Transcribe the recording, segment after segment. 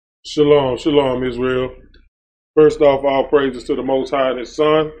Shalom, shalom, Israel. First off, all praises to the Most High and His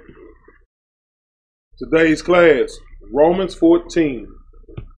Son. Today's class, Romans 14,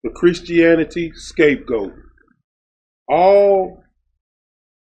 the Christianity scapegoat. All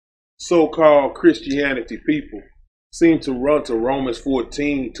so-called Christianity people seem to run to Romans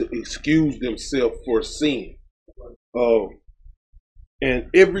 14 to excuse themselves for sin. And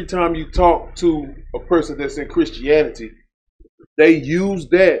every time you talk to a person that's in Christianity, they use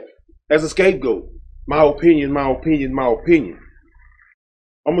that as a scapegoat. My opinion, my opinion, my opinion.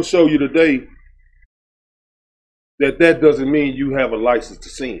 I'm going to show you today that doesn't mean you have a license to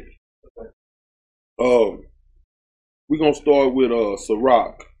sin. We're going to start with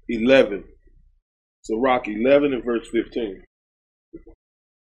Sirach 11. Sirach 11 and verse 15.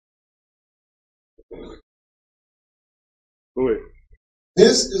 Go ahead.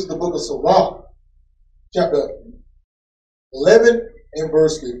 This is the book of Sirach, chapter 11 and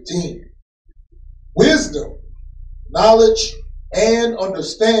verse 15. Wisdom, knowledge, and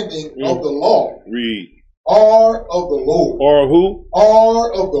understanding of the law are of the Lord. Are who?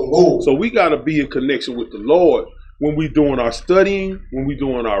 Are of the Lord. So we got to be in connection with the Lord when we're doing our studying, when we're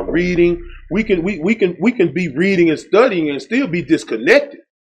doing our reading. We can be reading and studying and still be disconnected.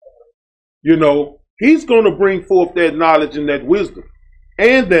 You know, He's going to bring forth that knowledge and that wisdom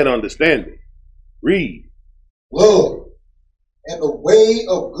and that understanding. Read. Love and the way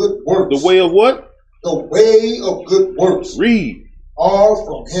of good works. The way of what? The way of good works. Read. Are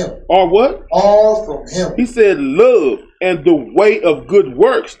from Him. Are what? Are from Him. He said love and the way of good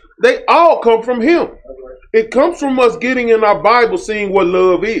works. They all come from Him. It comes from us getting in our Bible, seeing what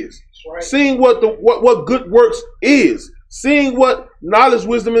love is, seeing what good works is, seeing what knowledge,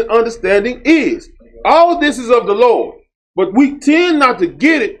 wisdom, and understanding is. All this is of the Lord, but we tend not to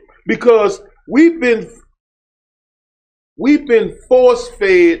get it because we've been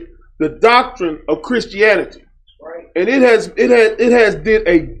force-fed the doctrine of Christianity, and it has did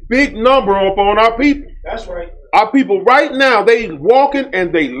a big number upon our people. That's right. Our people right now, they walking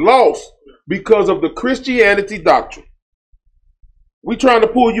and they lost because of the Christianity doctrine. We trying to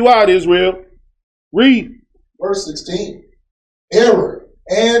pull you out, Israel. Read. Verse 16. Error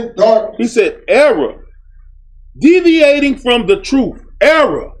and darkness. He said error. Deviating from the truth.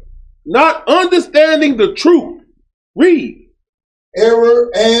 Error. Not understanding the truth. Read. Error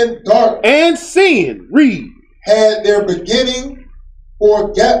and darkness. And sin. Read. Had their beginning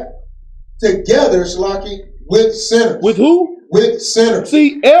together, Shalaki, with sinners. With who? With sinners.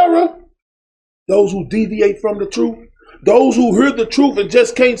 See, error. Those who deviate from the truth. Those who heard the truth and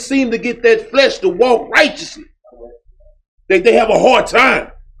just can't seem to get that flesh to walk righteously. They have a hard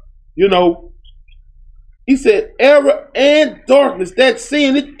time. You know. He said error and darkness. That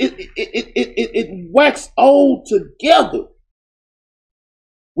sin, it wax old together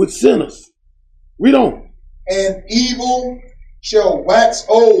with sinners. Read on. And evil shall wax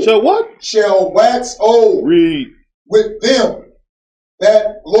old. Shall what? Shall wax old. Read. With them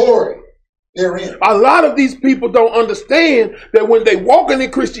that glory therein. A lot of these people don't understand that when they walk in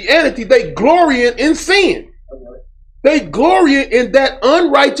Christianity, they glory in sin. They glory in that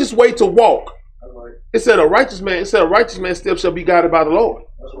unrighteous way to walk. It said a righteous man's step shall be guided by the Lord.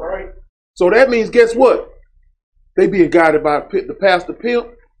 That's right. So that means, guess what? They being guided by the pastor pimp,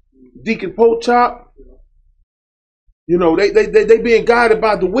 deacon pork chop. You know, they being guided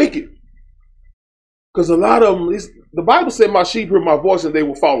by the wicked. Because a lot of them, the Bible said, my sheep hear my voice and they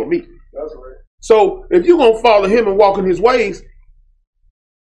will follow me. That's right. So if you're going to follow Him and walk in His ways,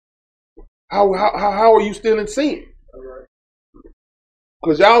 how are you still in sin?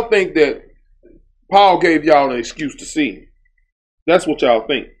 Because y'all think that Paul gave y'all an excuse to sin. That's what y'all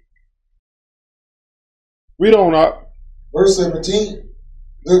think. Read on up. Verse 17.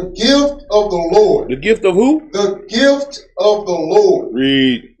 The gift of the Lord. The gift of who? The gift of the Lord.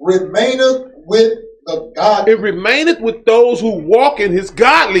 Read. Remaineth with the godly. It remaineth with those who walk in His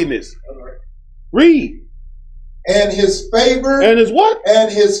godliness. Read. And His favor. And His what?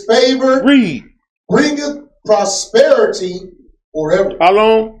 And His favor. Read. Bringeth prosperity forever. How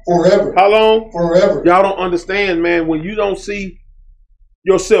long? Forever. How long? Forever. Y'all don't understand, man. When you don't see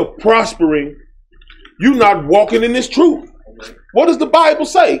yourself prospering, you're not walking in this truth. What does the Bible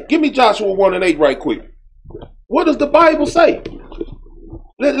say? Give me Joshua 1 and 8 right quick. What does the Bible say?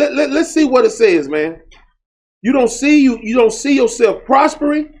 Let's see what it says, man. You don't see yourself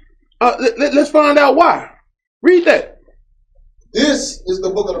prospering. Let's find out why. Read that. This is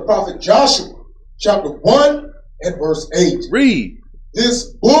the book of the prophet Joshua, chapter 1 and verse 8. Read.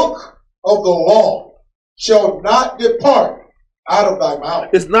 This book of the law shall not depart out of thy mouth.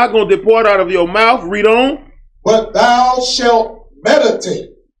 It's not going to depart out of your mouth. Read on. But thou shalt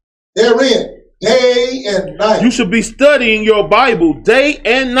meditate therein day and night. You should be studying your Bible day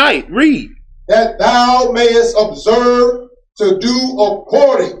and night. Read. That thou mayest observe to do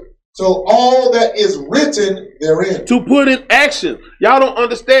according to all that is written therein. To put in action. Y'all don't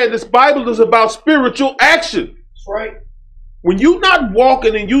understand. This Bible is about spiritual action. That's right. When you're not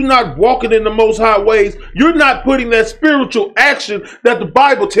walking and you're not walking in the most high ways, you're not putting that spiritual action that the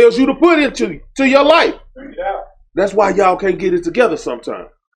Bible tells you to put into your life. That's why y'all can't get it together sometimes.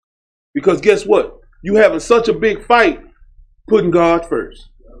 Because guess what? You having such a big fight putting God first.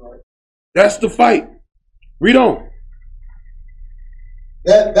 That's the fight. Read on.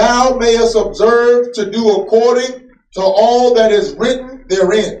 That thou mayest observe to do according to all that is written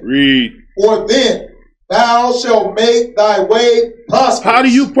therein. Read. For then thou shalt make thy way prosperous. How do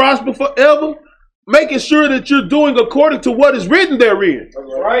you prosper forever? Making sure that you're doing according to what is written therein.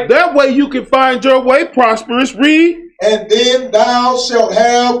 Right. That way you can find your way prosperous. Read. And then thou shalt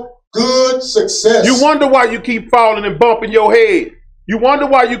have good success. You wonder why you keep falling and bumping your head. You wonder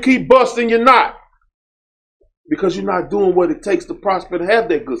why you keep busting your knot. Because you're not doing what it takes to prosper and have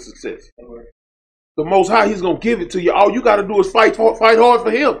that good success. The Most High, He's going to give it to you. All you got to do is fight hard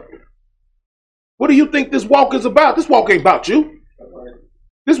for Him. What do you think this walk is about? This walk ain't about you.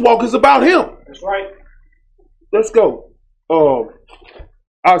 This walk is about Him. That's right. Let's go.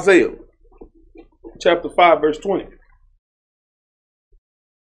 Isaiah chapter 5 verse 20.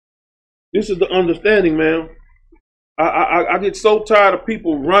 This is the understanding, man. I get so tired of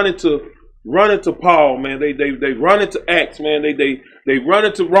people running to Paul, man. They run into Acts, man. They run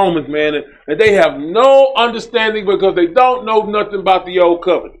into Romans, man, and they have no understanding because they don't know nothing about the old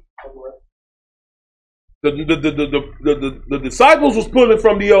covenant. The disciples was pulling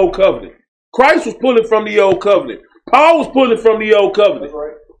from the old covenant. Christ was pulling from the old covenant. Paul was pulling from the old covenant.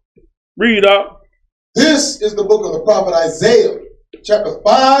 Read up. This is the book of the prophet Isaiah, chapter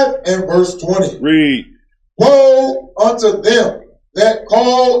 5 and verse 20. Read. Woe unto them that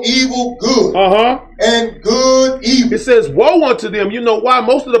call evil good, and good evil. It says, woe unto them. You know why?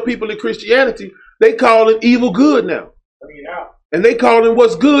 Most of the people in Christianity, they call it evil good now. And they call it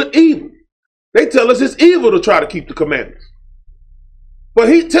what's good evil. They tell us it's evil to try to keep the commandments. But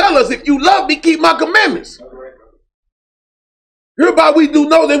He tell us, if you love me, keep my commandments. Hereby we do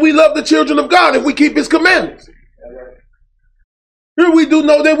know that we love the children of God if we keep His commandments. Here we do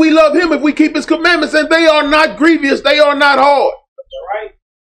know that we love Him if we keep His commandments, and they are not grievous, they are not hard. Right.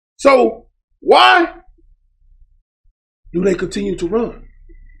 So why do they continue to run?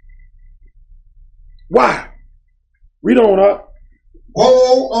 Why? Read on up.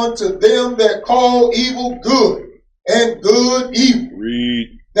 Woe unto them that call evil good, and good evil.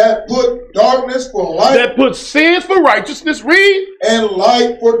 Read. That put darkness for light. That put sin for righteousness. Read. And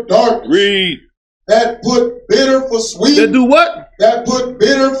light for darkness. Read. That put bitter for sweet. That do what? That put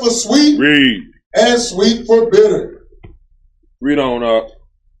bitter for sweet. Read. And sweet for bitter. Read on up.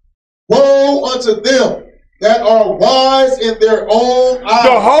 Woe unto them that are wise in their own eyes.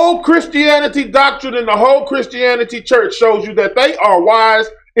 The whole Christianity doctrine and the whole Christianity church shows you that they are wise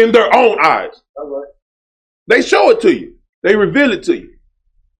in their own eyes. They show it to you. They reveal it to you.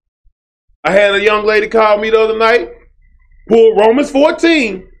 I had a young lady call me the other night, pull Romans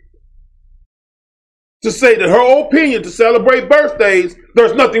 14 to say that her opinion to celebrate birthdays,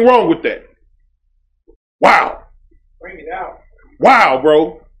 there's nothing wrong with that. Wow. Bring it out. Wow,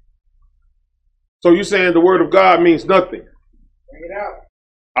 bro. So you're saying the word of God means nothing? Bring it out.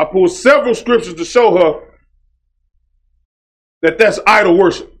 I pulled several scriptures to show her that that's idol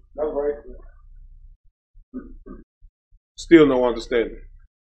worship. That's right. Still no understanding.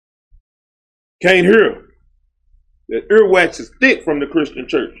 Can't hear. The earwax is thick from the Christian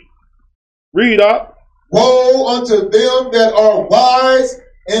church. Read up. Woe unto them that are wise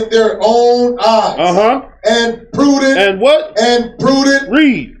in their own eyes. And prudent. And what? And prudent.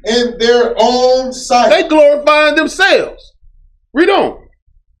 Read. In their own sight. They glorifying themselves. Read on.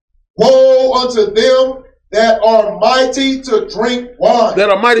 Woe unto them that are mighty to drink wine.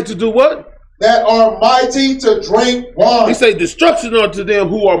 That are mighty to do what? That are mighty to drink wine. He say destruction unto them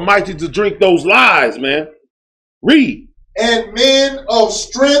who are mighty to drink those lies, man. Read. And men of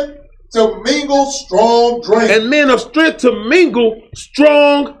strength to mingle strong drink. And men of strength to mingle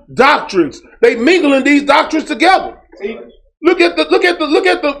strong doctrines. They mingling these doctrines together. See? Look at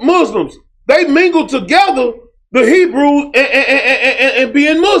the Muslims. They mingle together the Hebrews and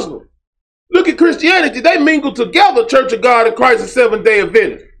being Muslim. Look at Christianity. They mingle together Church of God and Christ and Seventh-day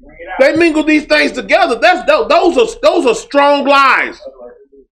Adventist. They mingle these things together. Those are strong lies.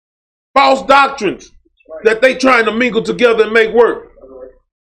 False doctrines that they trying to mingle together and make work.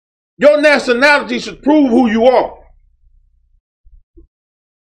 Your nationality should prove who you are.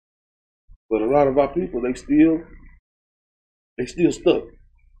 But a lot of our people, they still stuck.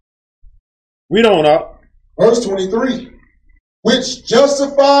 Read on out. Verse 23. Which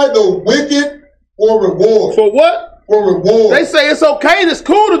justify the wicked for reward. For what? For reward. They say it's okay, it's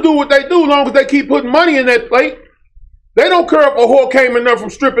cool to do what they do as long as they keep putting money in that plate. They don't care if a whore came in there from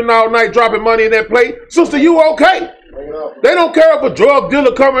stripping all night, dropping money in that plate. Sister, you okay? They don't care if a drug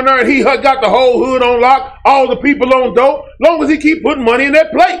dealer come in there and he got the whole hood on lock, all the people on dope, long as he keep putting money in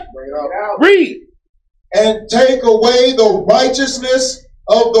that plate. Read. And take away the righteousness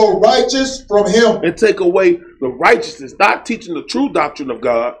of the righteous from him. And take away the righteousness, not teaching the true doctrine of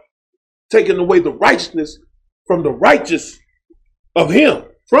God, taking away the righteousness from the righteous of him,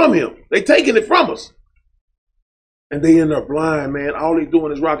 from him. They taking it from us. And they in there blind, man. All they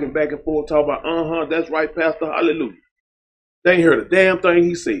doing is rocking back and forth, talking about, that's right, Pastor, hallelujah. They ain't heard a damn thing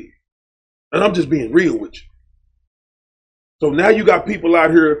he said. And I'm just being real with you. So now you got people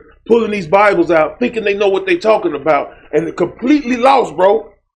out here pulling these Bibles out, thinking they know what they talking about, and they're completely lost,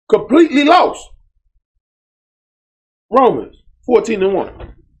 bro. Completely lost. Romans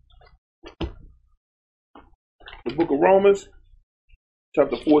 14:1. The book of Romans,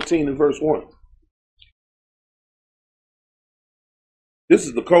 chapter 14 and verse 1. This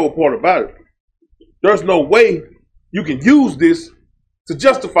is the cold part about it. There's no way you can use this to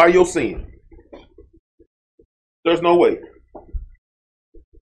justify your sin. There's no way.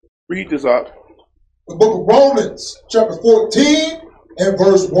 Read this out. The book of Romans, chapter 14 and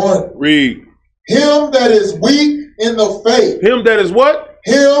verse 1. Read. Him that is weak in the faith. Him that is what?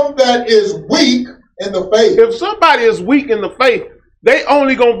 Him that is weak in the faith. If somebody is weak in the faith, they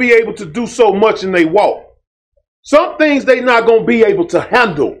only going to be able to do so much in their walk. Some things they not going to be able to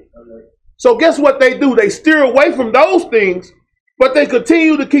handle. So guess what they do? They steer away from those things, but they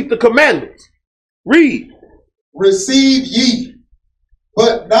continue to keep the commandments. Read. Receive ye,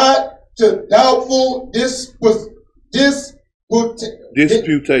 but not to doubtful disputations.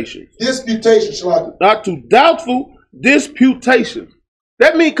 Not to doubtful disputations.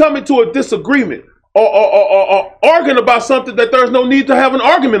 That means coming to a disagreement or arguing about something that there's no need to have an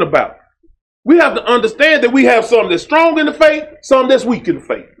argument about. We have to understand that we have some that's strong in the faith, some that's weak in the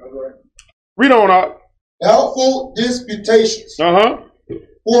faith. Read on out. Doubtful disputations.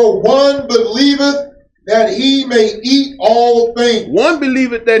 For one believeth that he may eat all things. One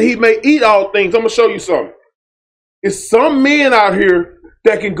believeth that he may eat all things. I'm going to show you something. It's some men out here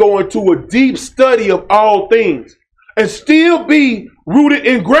that can go into a deep study of all things and still be rooted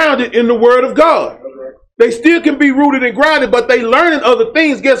and grounded in the word of God. They still can be rooted and grounded, but they learning other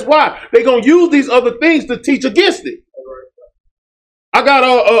things. Guess why? They're going to use these other things to teach against it. I got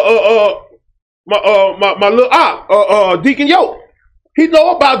my little Deacon Yoke. He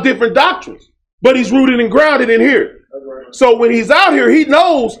know about different doctrines, but he's rooted and grounded in here. So when he's out here, he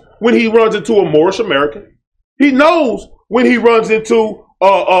knows when he runs into a Moorish American. He knows when he runs into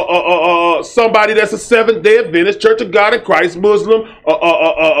somebody that's a Seventh-day Adventist, Church of God in Christ, Muslim,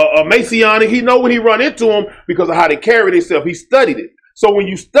 Messianic. He know when he run into them because of how they carry themselves. He studied it. So when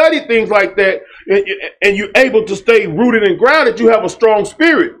you study things like that and you're able to stay rooted and grounded, you have a strong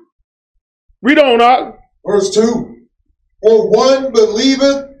spirit. Read on out. Verse 2. For one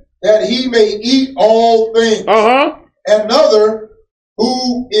believeth that he may eat all things. Another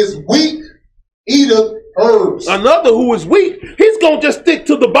who is weak eateth herbs. Another who is weak, he's going to just stick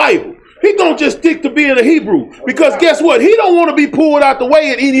to the Bible. He's going to just stick to being a Hebrew. Because guess what? He don't want to be pulled out the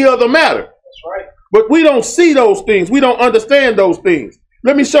way in any other matter. That's right. But we don't see those things. We don't understand those things.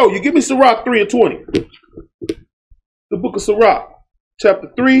 Let me show you. Give me Sirach 3 and 20. The book of Sirach, chapter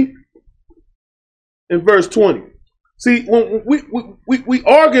 3 and verse 20. See, when we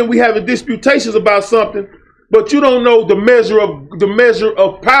argue, we having disputations about something, but you don't know the measure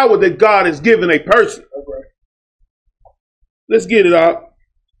of power that God has given a person. Okay. Let's get it out.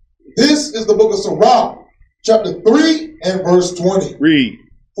 This is the book of Sirach, chapter 3 and verse 20. Read.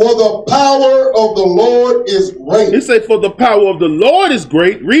 For the power of the Lord is great. It says, for the power of the Lord is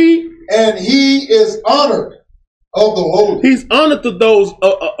great. Read. And he is honored of the lowly. He's honored to those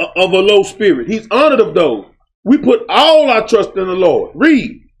of a low spirit. He's honored of those. We put all our trust in the Lord.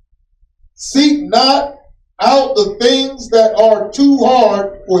 Read. Seek not out the things that are too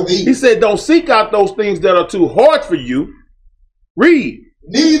hard for thee. He said, don't seek out those things that are too hard for you. Read.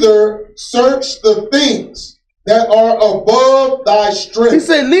 Neither search the things that are above thy strength. He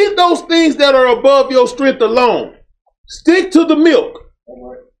said, leave those things that are above your strength alone. Stick to the milk.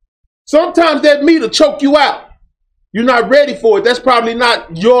 Sometimes that meat will choke you out. You're not ready for it. That's probably not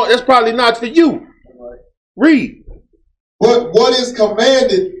for you. Read. But what is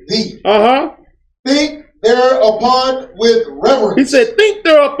commanded thee? Uh-huh. Think thereupon with reverence. He said, think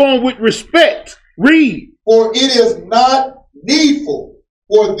thereupon with respect. Read. For it is not needful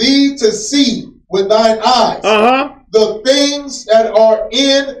for thee to see with thine eyes the things that are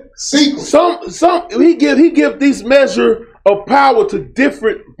in secret. He give these measure of power to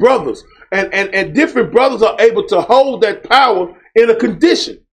different brothers. And different brothers are able to hold that power in a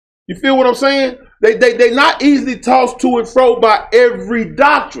condition. You feel what I'm saying? They're not easily tossed to and fro by every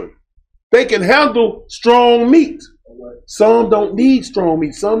doctrine. They can handle strong meat. Some don't need strong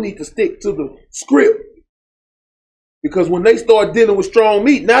meat. Some need to stick to the script. Because when they start dealing with strong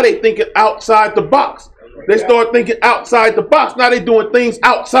meat, now they thinking outside the box. They start thinking outside the box. Now they doing things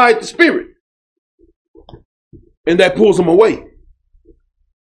outside the spirit. And that pulls them away.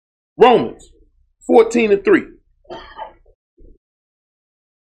 Romans 14:3.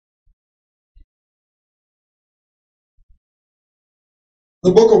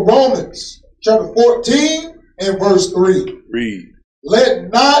 The book of Romans, chapter 14 and verse 3. Read.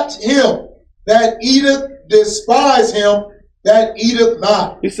 Let not him that eateth despise him that eateth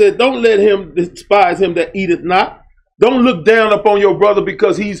not. He said, don't let him despise him that eateth not. Don't look down upon your brother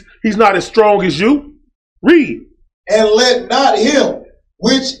because he's not as strong as you. Read. And let not him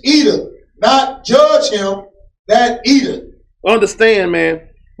which eateth not judge him that eateth. Understand, man.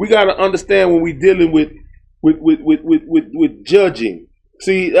 We got to understand when we're dealing with judging.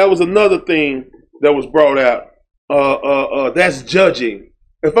 See, that was another thing that was brought out. That's judging.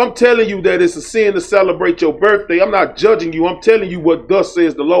 If I'm telling you that it's a sin to celebrate your birthday, I'm not judging you. I'm telling you what thus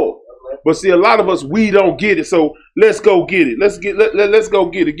says the Lord. But see, a lot of us, we don't get it. So let's go get it. Let's go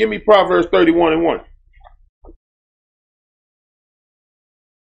get it. Give me Proverbs 31:1.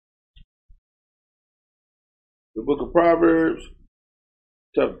 The book of Proverbs,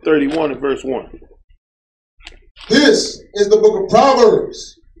 chapter 31 and verse 1. This is the book of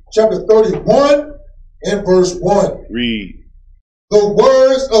Proverbs, chapter 31 and verse 1. Read. The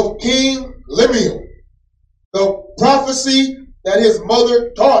words of King Lemuel, the prophecy that his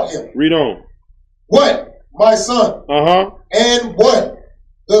mother taught him. Read on. What, my son? And what?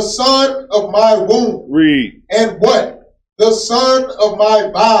 The son of my womb. Read. And what? The son of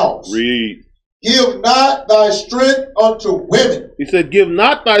my vows. Read. Give not thy strength unto women. He said, give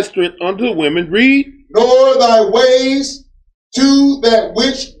not thy strength unto women. Read. Nor thy ways to that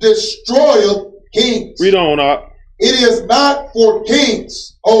which destroyeth kings. Read on. It is not for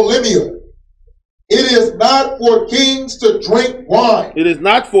kings, O Lemuel. It is not for kings to drink wine. It is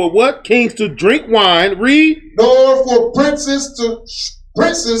not for what? Kings to drink wine. Read. Nor for princes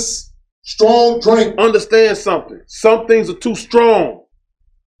strong drink. Understand something. Some things are too strong.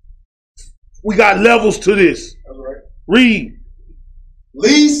 We got levels to this. That's right. Read.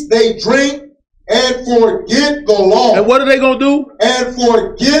 Lest they drink and forget the law. And what are they going to do? And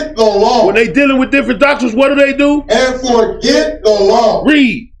forget the law. When they dealing with different doctrines, what do? And forget the law.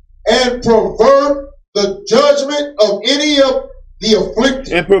 Read. And pervert the judgment of any of the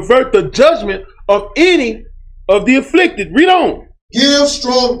afflicted. And pervert the judgment of any of the afflicted. Read on. Give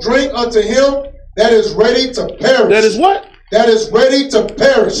strong drink unto him that is ready to perish. That is what? That is ready to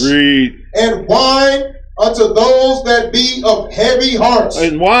perish. Read. And wine unto those that be of heavy hearts.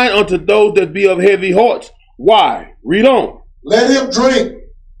 And wine unto those that be of heavy hearts. Why? Read on. Let him drink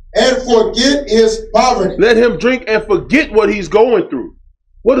and forget his poverty. Let him drink and forget what he's going through.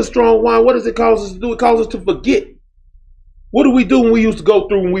 What is strong wine? What does it cause us to do? It causes us to forget. What do we do when we used to go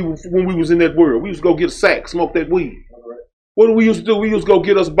through when we was in that world? We used to go get a sack, smoke that weed. What do we used to do? We used to go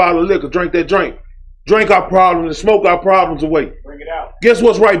get us a bottle of liquor, drink that drink. Drink our problems and smoke our problems away. Bring it out. Guess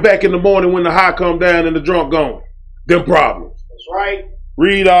what's right back in the morning when the high come down and the drunk gone? Them problems. That's right.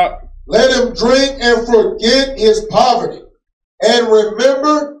 Read out. Let him drink and forget his poverty, and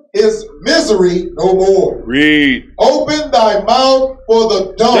remember his misery no more. Read. Open thy mouth for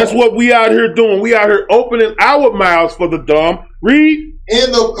the dumb. That's what we out here doing. We out here opening our mouths for the dumb. Read.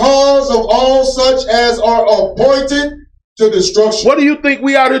 In the cause of all such as are appointed to destruction. What do you think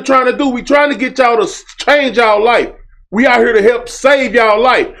we out here trying to do? We trying to get y'all to change y'all life. We out here to help save y'all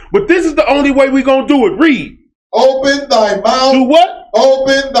life. But this is the only way we gonna do it. Read. Open thy mouth. Do what?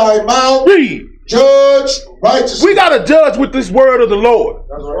 Open thy mouth. Read. Judge righteously. We gotta judge with this word of the Lord.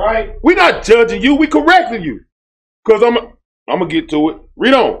 That's right. We not judging you. We correcting you. Cause I'm gonna get to it.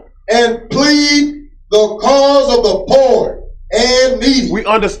 Read on. And plead the cause of the poor and needy. We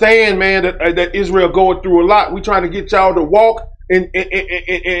understand, man, that Israel going through a lot. We trying to get y'all to walk in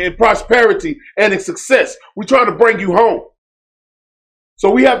prosperity and in success. We trying to bring you home.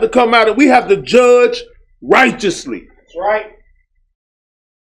 So we have to come out and we have to judge righteously. That's right.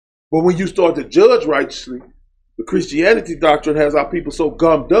 But when you start to judge righteously, the Christianity doctrine has our people so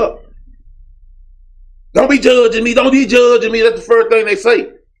gummed up Don't be judging me. Don't be judging me. That's the first thing they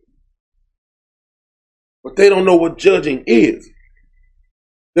say. But they don't know what judging is.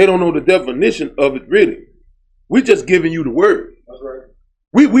 They don't know the definition of it, really. We're just giving you the word. That's right.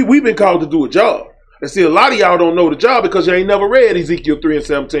 We've been called to do a job. And see, a lot of y'all don't know the job because you ain't never read Ezekiel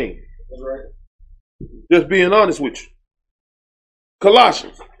 3:17. That's right. Just being honest with you.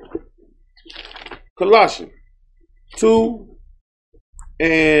 Colossians 2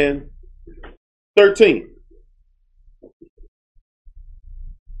 and 13.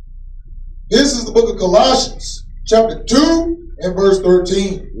 This is the book of Colossians, chapter 2 and verse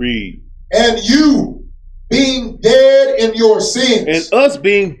 13. Read. And you, being dead in your sins. And us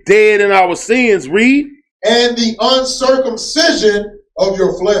being dead in our sins, read. And the uncircumcision of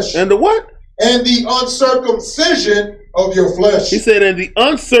your flesh. And the what? And the uncircumcision of your flesh. He said, and the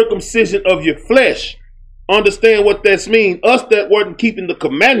uncircumcision of your flesh. Understand what that means. Us that weren't keeping the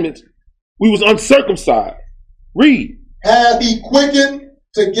commandments, we was uncircumcised. Read. Hath he quickened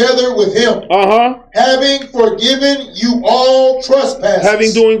together with him. Having forgiven you all trespasses.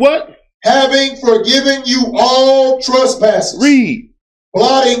 Having doing what? Having forgiven you all trespasses. Read.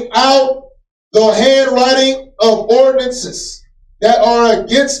 Blotting out the handwriting of ordinances that are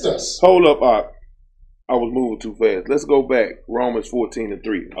against us. Hold up, I was moving too fast. Let's go back. Romans 14 and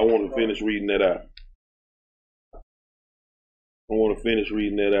 3. I want to finish reading that out.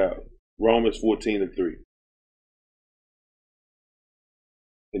 Romans 14 and 3.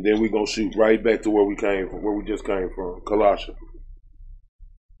 And then we're going to shoot right back to where we just came from. Colossians.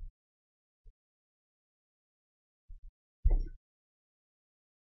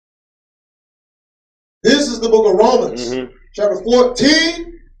 This is the book of Romans, chapter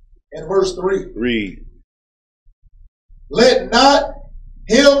 14 and verse 3. Read. Let not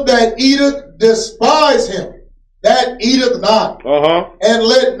him that eateth despise him that eateth not. And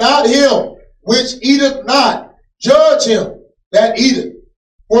let not him which eateth not judge him that eateth.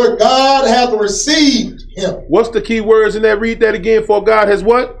 For God hath received him. What's the key words in that? Read that again. For God has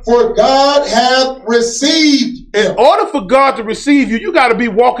what? For God hath received him. In order for God to receive you, you got to be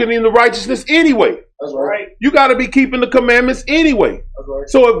walking in the righteousness anyway. That's right. You got to be keeping the commandments anyway. That's right.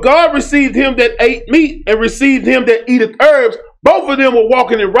 So if God received him that ate meat and received him that eateth herbs, both of them were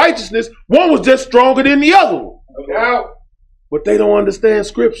walking in righteousness. One was just stronger than the other one. Okay. But they don't understand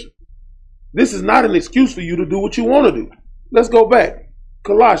scripture. This is not an excuse for you to do what you want to do. Let's go back.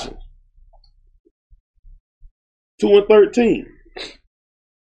 Colossians 2 and 13.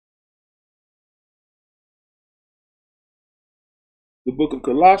 The book of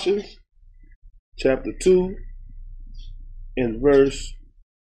Colossians, chapter 2 and verse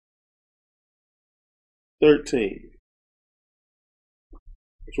 13.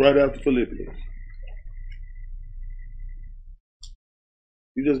 It's right after Philippians.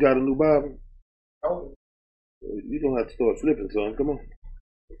 You just got a new Bible? Oh. You don't have to start flipping, son. Come on.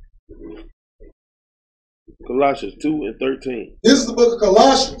 Colossians 2 and 13. This is the book of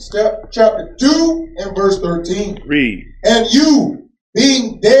Colossians, chapter 2 and verse 13. Read. And you,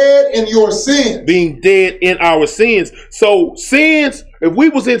 being dead in your sins. Being dead in our sins. So sins, if we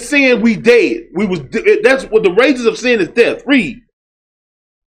was in sin, we dead. That's what the wages of sin is, death. Read.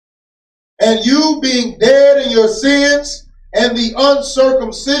 And you, being dead in your sins and the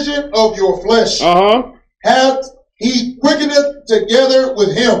uncircumcision of your flesh. Hath he quickened together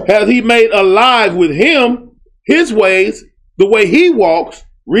with him. Hath he made alive with him his ways, the way he walks.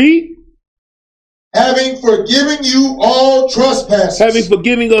 Read. Having forgiven you all trespasses. Having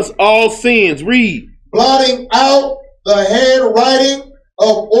forgiven us all sins. Read. Blotting out the handwriting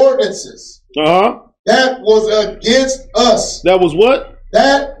of ordinances. That was against us. That was what?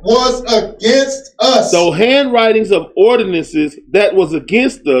 That was against us. So handwritings of ordinances that was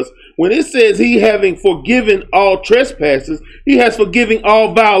against us. When it says he having forgiven all trespasses, he has forgiven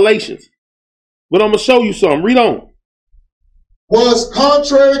all violations. But I'm going to show you something. Read on. Was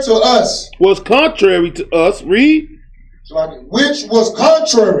contrary to us. Was contrary to us. Read. Which was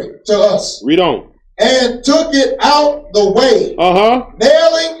contrary to us. Read on. And took it out the way.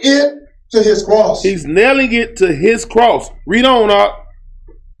 Nailing it to his cross. He's nailing it to his cross. Read on,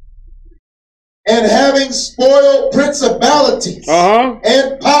 And having spoiled principalities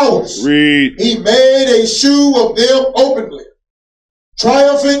and powers, read. He made a shoe of them openly,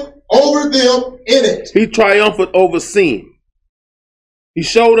 triumphing over them in it. He triumphed over sin. He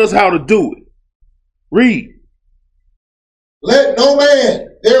showed us how to do it. Read. Let no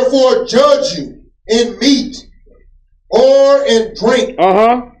man therefore judge you in meat or in drink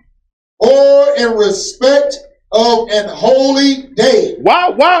or in respect of an holy day.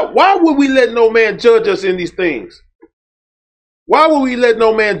 Why would we let no man judge us in these things? Why would we let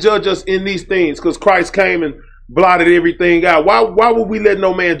no man judge us in these things? Because Christ came and blotted everything out. Why would we let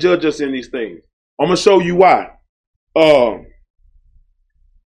no man judge us in these things? I'm going to show you why. We're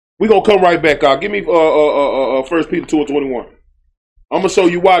going to come right back out. Give me 1 Peter 2:21. I'm going to show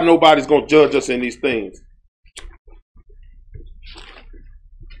you why nobody's going to judge us in these things.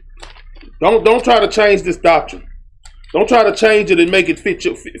 Don't try to change this doctrine. Don't try to change it and make it fit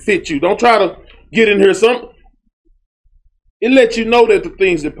you. Don't try to get in here. It lets you know that the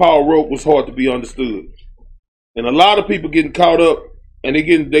things that Paul wrote was hard to be understood. And a lot of people getting caught up and they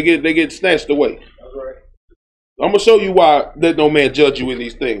get snatched away. That's right. I'm going to show you why let no man judge you in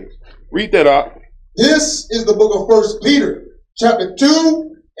these things. Read that out. This is the book of 1 Peter, chapter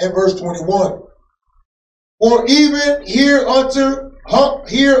 2 and verse 21. For even hereunto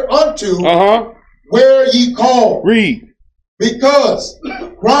where ye call. Read. Because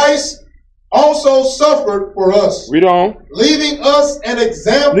Christ also suffered for us. Read on. Leaving us an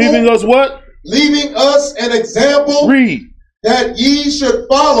example. Leaving us what? Leaving us an example. Read. That ye should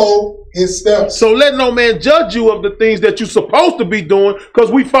follow his steps. So let no man judge you of the things that you're supposed to be doing, because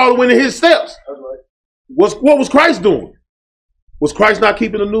we following in his steps. That's right. What was Christ doing? Was Christ not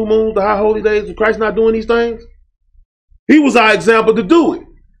keeping the new moon, the high holy days? Was Christ not doing these things? He was our example to do it.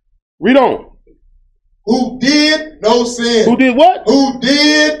 Read on. Who did no sin. Who did what? Who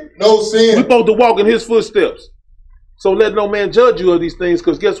did no sin. We're supposed to walk in his footsteps. So let no man judge you of these things,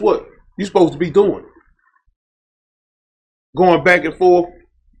 because guess what? You're supposed to be doing it. Going back and forth.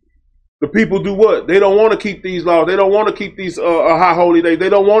 The people do what? They don't want to keep these laws. They don't want to keep these high holy days. They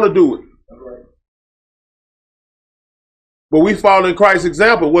don't want to do it. Right. But we following Christ's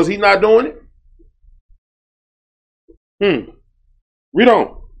example. Was he not doing it? Read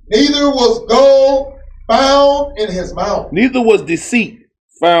on. Neither was gold found in his mouth. Neither was deceit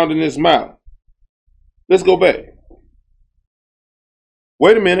found in his mouth. Let's go back.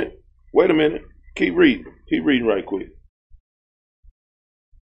 Wait a minute. Keep reading. Keep reading right quick.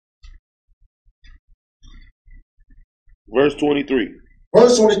 Verse 23.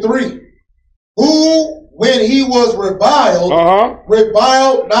 Verse 23. Who, when he was reviled,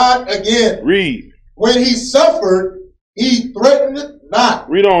 reviled not again. Read. When he suffered, he threatened not.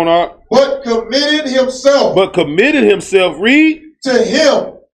 Read on, Art. But committed himself. Read. To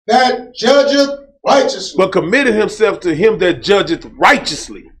him that judgeth righteously. But committed himself to him that judgeth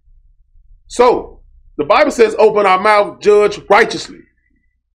righteously. So, the Bible says, open our mouth, judge righteously.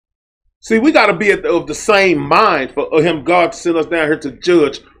 See, we got to be of the same mind for him, God, to send us down here to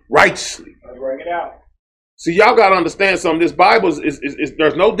judge righteously. Let's bring it out. See, y'all got to understand something. This Bible is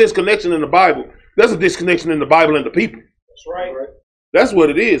there's no disconnection in the Bible. There's a disconnection in the Bible and the people. That's right. That's what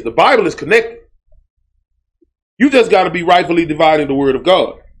it is. The Bible is connected. You just got to be rightfully dividing the word of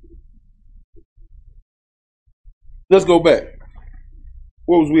God. Let's go back.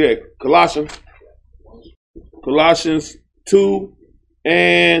 Where was we at? Colossians 2,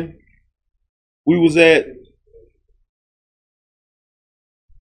 and we was at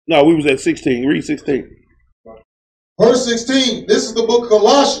 16. Read 16. Verse 16. This is the book of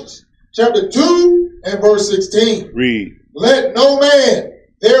Colossians, chapter 2 and verse 16. Read. Let no man,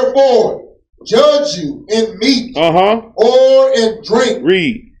 therefore, judge you in meat or in drink.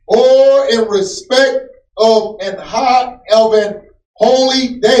 Read. Or in respect of an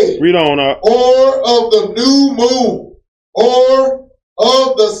holy day. Read on. Or of the new moon. Or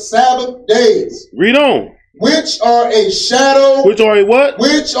of the Sabbath days. Read on. Which are a shadow. Which are a what?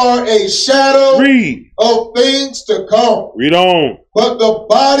 Which are a shadow. Read. Of things to come. Read on. But the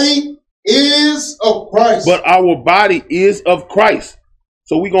body is of Christ. But our body is of Christ.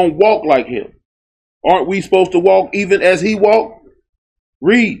 So we're going to walk like him. Aren't we supposed to walk even as he walked?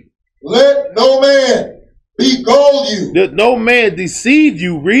 Read. Let no man beguile you. Let no man deceive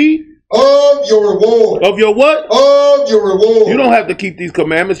you. Read. Of your reward. Of your what? Of your reward. You don't have to keep these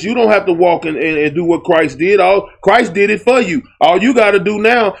commandments. You don't have to walk and do what Christ did. Christ did it for you. All you got to do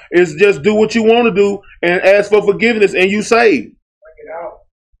now is just do what you want to do and ask for forgiveness, and you saved. Check it out.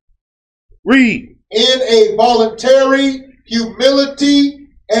 Read. In a voluntary humility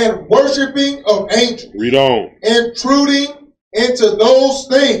and worshiping of angels. Read on. Intruding into those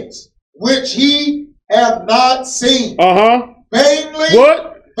things which he have not seen. Vainly. What?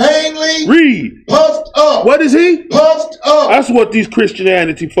 Vainly. Read. Puffed up. What is he? Puffed up. That's what these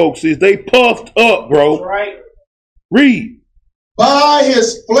Christianity folks is. They puffed up, bro. That's right. Read. By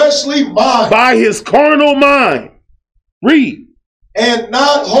his fleshly mind. By his carnal mind. Read. And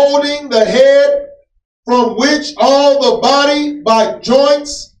not holding the head, from which all the body by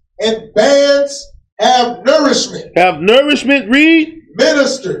joints and bands have nourishment. Have nourishment. Read.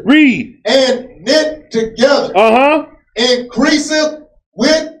 Ministered. Read. And knit together. increaseth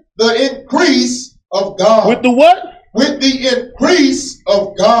with the increase of God. With the what? With the increase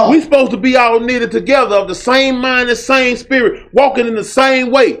of God. We supposed to be all knitted together of the same mind and same spirit, walking in the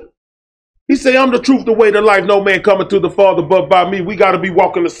same way. He said, I'm the truth, the way, the life. No man coming to the Father but by me. We got to be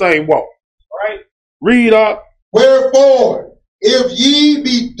walking the same walk. Right. Read up. Wherefore, if ye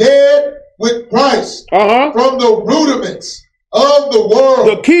be dead with Christ from the rudiments of the world.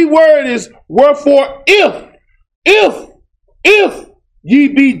 The key word is wherefore if ye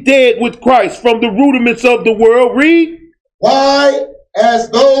be dead with Christ from the rudiments of the world. Read. Why, as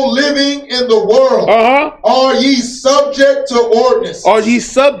though living in the world, are ye subject to ordinances? Are ye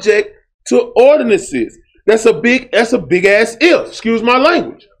subject to ordinances? That's a big ass if. Excuse my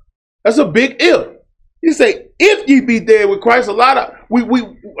language. That's a big if. You say, if ye be dead with Christ, a lot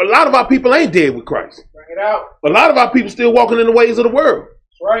of our people ain't dead with Christ. Bring it out. A lot of our people still walking in the ways of the world.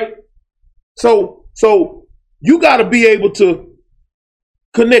 That's right. So you got to be able to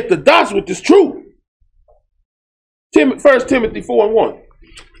connect the dots with this truth. 1 Timothy 4:1.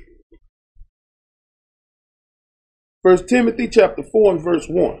 1 Timothy chapter 4 and verse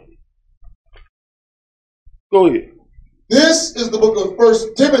 1. Go ahead. This is the book of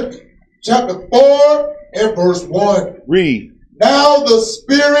 1 Timothy chapter 4 and verse 1. Read. Now the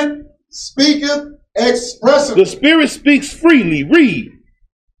Spirit speaketh expressively. The Spirit speaks freely. Read.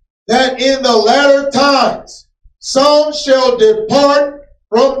 That in the latter times some shall depart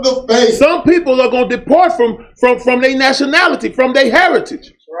from the faith. Some people are going to depart from their nationality, from their heritage.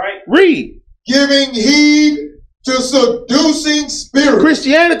 That's right. Read. Giving heed to seducing spirits.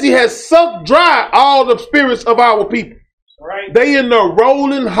 Christianity has sucked dry all the spirits of our people. Right. They in there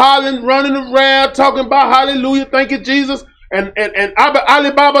rolling, hollering, running around, talking about hallelujah, thank you, Jesus. And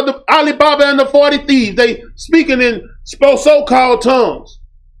Alibaba and the 40 thieves, they speaking in so-called tongues.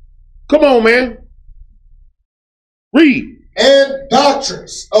 Come on, man. Read. And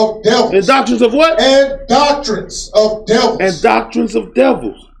doctrines of devils. And doctrines of what? And doctrines of devils. And doctrines of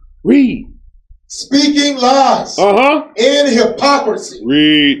devils. Read. Speaking lies. In hypocrisy.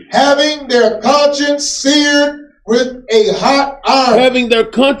 Read. Having their conscience seared with a hot iron. Having their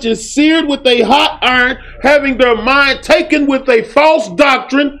conscience seared with a hot iron. Having their mind taken with a false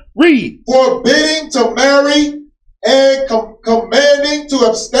doctrine. Read. Forbidding to marry and commanding to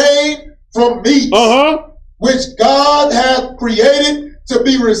abstain from meats. Which God hath created to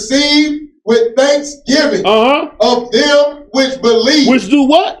be received with thanksgiving of them which believe. Which do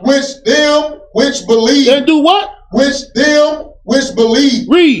what? Which them which believe. And do what? Which them which believe.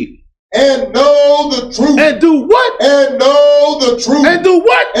 Read. And know the truth. And do what? And know the truth. And do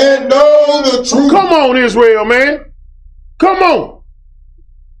what? And know the truth. Come on, Israel, man. Come on.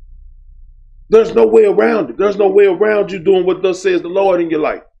 There's no way around it. There's no way around you doing what thus says the Lord in your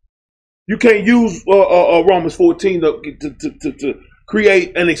life. You can't use Romans 14 to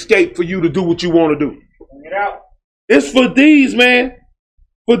create an escape for you to do what you want to do. Bring it out. It's for these, man.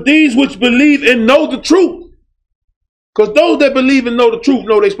 For these which believe and know the truth. Because those that believe and know the truth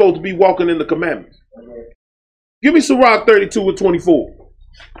know they're supposed to be walking in the commandments. Give me Sirach 32 and 24.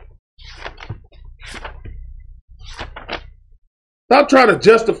 Stop trying to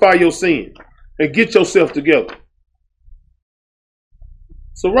justify your sin and get yourself together.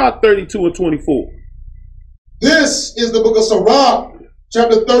 Sirach 32 and 24. This is the book of Sirach,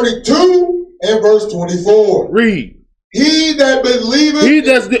 chapter 32 and verse 24. Read. He that believeth.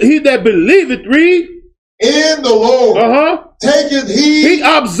 He that believeth, read. In the Lord. Taketh heed. He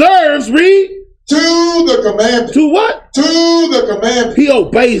observes, read. To the commandments. To what? To the commandments. He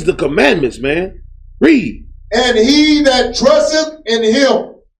obeys the commandments, man. Read. And he that trusteth in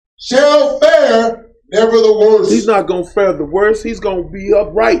him shall fare never the worse. He's not going to fare the worse. He's going to be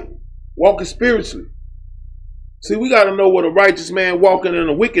upright, walking spiritually. See, we got to know what a righteous man walking and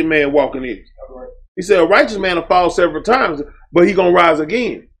a wicked man walking is. He said a righteous man will fall several times, but he going to rise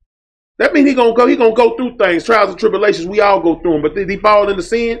again. That means he going to go through things, trials and tribulations. We all go through them. But did he fall into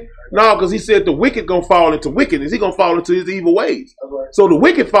sin? No, because he said the wicked going to fall into wickedness. He going to fall into his evil ways. So the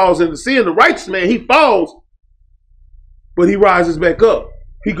wicked falls into sin. The righteous man, he falls, but he rises back up.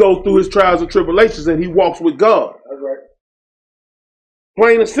 He goes through his trials and tribulations and he walks with God.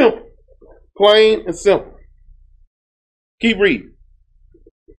 Plain and simple. Plain and simple. Keep reading.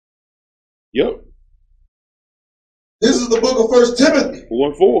 Yep. This is the book of 1 Timothy.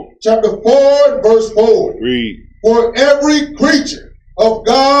 4:4. Chapter 4 and verse 4. Read. For every creature of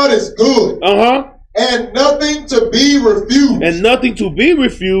God is good. And nothing to be refused. And nothing to be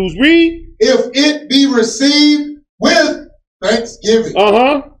refused. Read. If it be received with thanksgiving.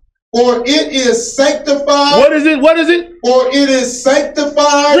 For it is sanctified. What is it? What is it? For it is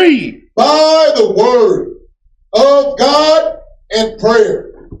sanctified. Read. By the word of God and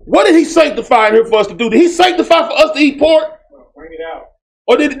prayer. What did he sanctify in here for us to do? Did he sanctify for us to eat pork? Bring it out.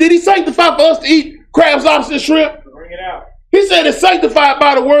 Or did he sanctify for us to eat crabs, lobster, and shrimp? Bring it out. He said it's sanctified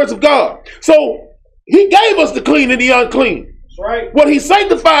by the words of God. So he gave us the clean and the unclean. That's right. What he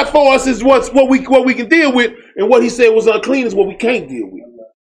sanctified for us is what we can deal with, and what he said was unclean is what we can't deal with.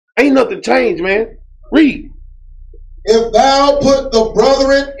 Ain't nothing changed, man. Read. If thou put the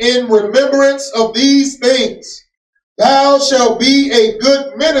brethren in remembrance of these things, thou shalt be a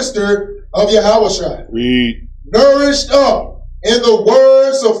good minister of Yahushua, Read. nourished up in the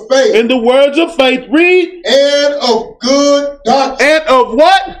words of faith, In the words of faith, read. and of good doctrine, And of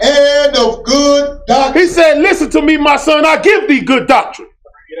what? and of good doctrine. He said, listen to me, my son, I give thee good doctrine.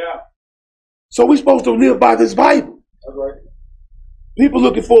 Bring it out. So we're supposed to live by this Bible. That's right. People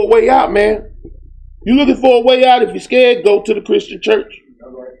looking for a way out, man. You looking for a way out? If you're scared, go to the Christian church.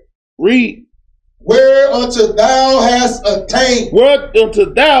 That's right. Read. Whereunto thou hast attained, Whereunto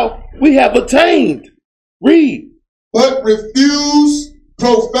thou we have attained. Read. but refuse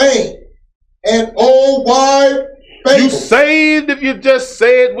profane and old wide You fables. saved if you just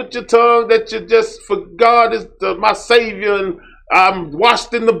said with your tongue that you just, for God is my Savior and I'm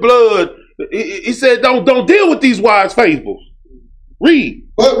washed in the blood. He said, don't deal with these wise fables. Read.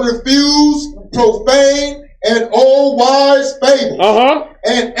 But refuse profane and old wise fables,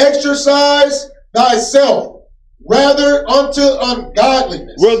 and exercise thyself rather unto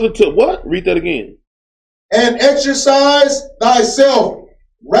ungodliness. Rather to what? Read that again. And exercise thyself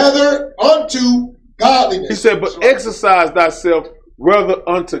rather unto godliness. He said, but exercise thyself rather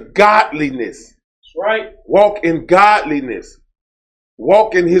unto godliness. That's right. Walk in godliness.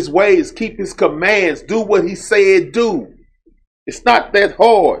 Walk in his ways. Keep his commands. Do what he said do. It's not that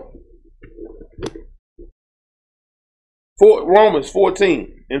hard. Romans 14:4.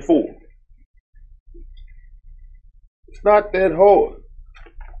 It's not that hard.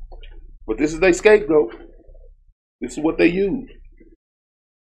 But this is their scapegoat. This is what they use.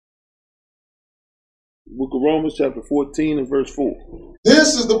 Book of Romans chapter 14 and verse 4.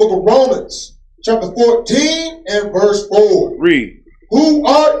 This is the book of Romans, chapter 14 and verse 4. Read. Who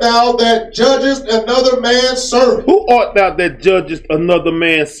art thou that judgest another man's servant? Who art thou that judgest another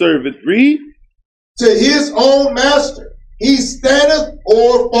man's servant? Read. To his own master he standeth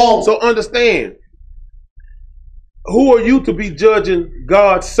or falleth. So understand, who are you to be judging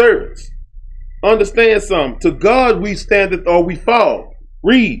God's servants? Understand something. To God we standeth or we fall.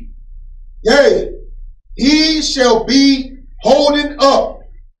 Read. Yea, he shall be holding up,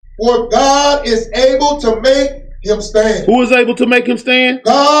 for God is able to make him stand. Who is able to make him stand?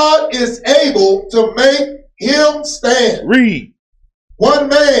 God is able to make him stand. Read. One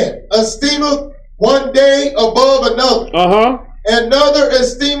man esteemeth one day above another, another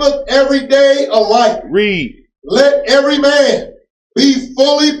esteemeth every day alike. Read. Let every man be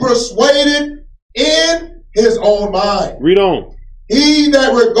fully persuaded in his own mind. Read on. He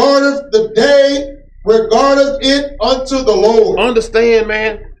that regardeth the day regardeth it unto the Lord. Understand,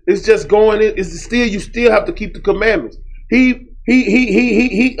 man. It's just going in. It's still, you still have to keep the commandments. He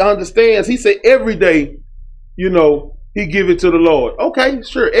understands. He said every day, he give it to the Lord. Okay,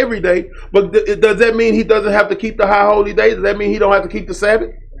 sure, every day. But does that mean he doesn't have to keep the high holy days? Does that mean he don't have to keep the Sabbath?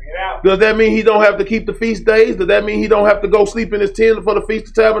 Bring it out. Does that mean he don't have to keep the feast days? Does that mean he don't have to go sleep in his tent for the Feast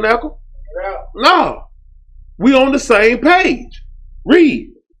of Tabernacle? Bring it out. No. We on the same page.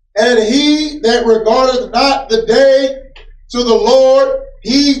 Read. And he that regardeth not the day to the Lord,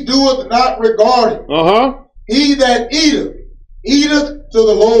 he doeth not regard it. He that eateth, eateth to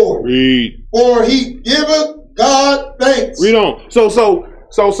the Lord. Read. For he giveth God thanks. Read on. So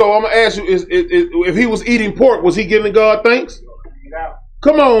I'm gonna ask you: if he was eating pork, was he giving God thanks? Bring it out.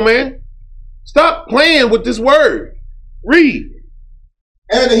 Come on, man. Stop playing with this word. Read.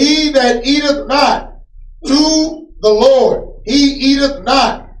 And he that eateth not to the Lord, he eateth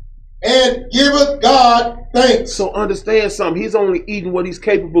not, and giveth God thanks. So understand something. He's only eating what he's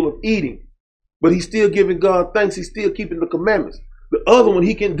capable of eating, but he's still giving God thanks. He's still keeping the commandments. The other one,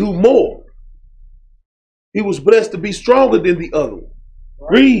 he can do more. He was blessed to be stronger than the other one.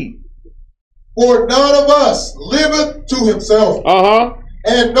 Read. For none of us liveth to himself,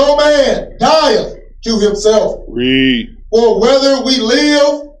 and no man dieth to himself. Read. For whether we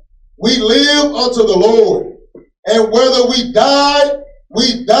live unto the Lord, and whether we die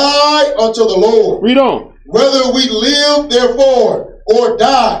unto the Lord. Read on. Whether we live, therefore, or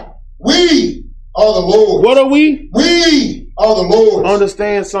die, we are the Lord. What are we? We are the Lord.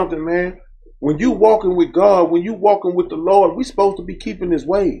 Understand something, man. When you walking with God, when you walking with the Lord, we're supposed to be keeping his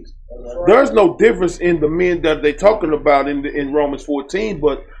ways. There's no difference in the men that they're talking about in Romans 14,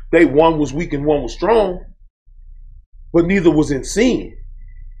 but one was weak and one was strong. but neither was in sin.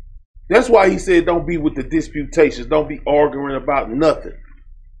 That's why he said don't be with the disputations. Don't be arguing about nothing.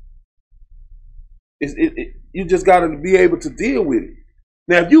 You just got to be able to deal with it.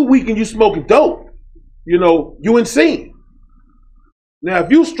 Now, if you weak and you smoking dope, you in sin. Now,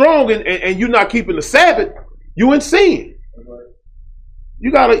 if you strong and you're not keeping the Sabbath, you in sin.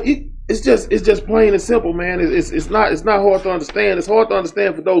 You gotta. It's just plain and simple, man. It's not hard to understand. It's hard to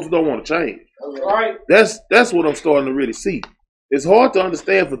understand for those who don't want to change. Right. That's what I'm starting to really see. It's hard to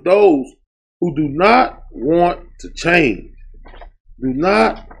understand for those who do not want to change. Do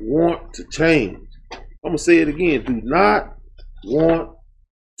not want to change. I'm gonna say it again. Do not want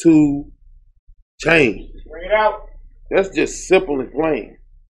to change. Bring it out. That's just simple and plain.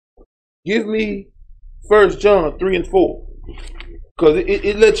 Give me 1 John 3 and 4. Because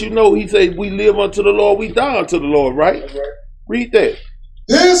it lets you know, he said, we live unto the Lord, we die unto the Lord, right? That's right. Read that.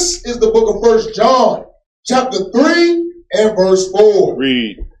 This is the book of 1 John, chapter 3 and verse 4.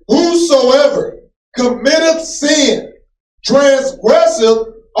 Read. Whosoever committeth sin transgresseth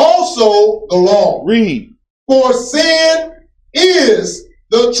also the law. Read. For sin is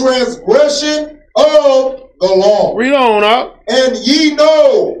the transgression of the law. Read on up. And ye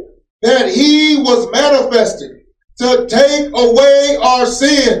know that he was manifested to take away our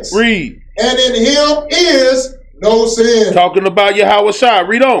sins. Read. And in him is no sin. Talking about Yahweh Shai.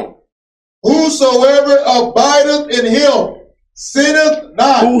 Read on. Whosoever abideth in him sinneth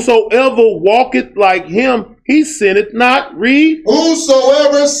not. Whosoever walketh like him, he sinneth not. Read.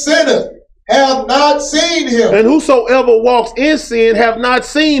 Whosoever sinneth have not seen him. And whosoever walks in sin have not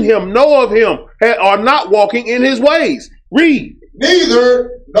seen him, know of him, are not walking in his ways. Read. Neither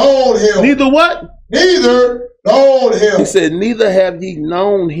known him. Neither what? Neither known him. He said, neither have ye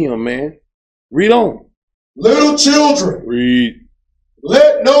known him, man. Read on. Little children, Read.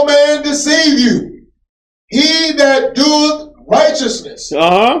 let no man deceive you. He that doeth righteousness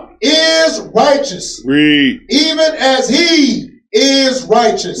is righteous, Read. even as he is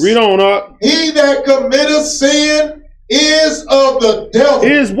righteous. Read on up. He that committeth sin is of the devil.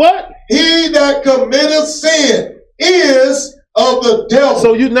 Is what? He that committeth sin is of the devil.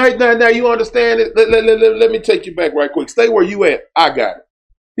 So you now you understand it. Let me take you back right quick. Stay where you at. I got it.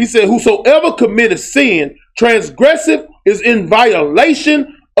 He said, whosoever committeth sin, transgressive is in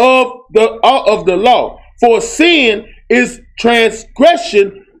violation of the law. For sin is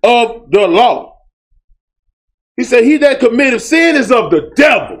transgression of the law. He said, he that committeth sin is of the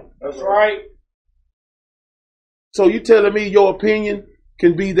devil. That's right. So you telling me your opinion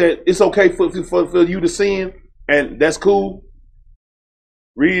can be that it's okay for you to sin, and that's cool?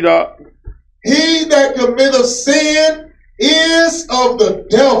 Read up. He that committeth sin is of the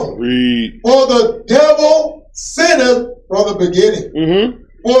devil. Read. For the devil sinneth from the beginning.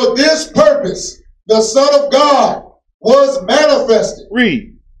 For this purpose the Son of God was manifested.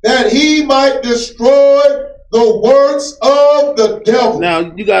 Read. That he might destroy the works of the devil.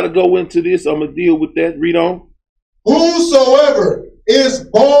 Now you got to go into this. I'm going to deal with that. Read on. Whosoever is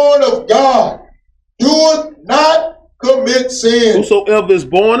born of God doeth not commit sin. Whosoever is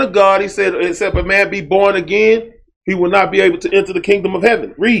born of God, he said, except a man be born again, he will not be able to enter the kingdom of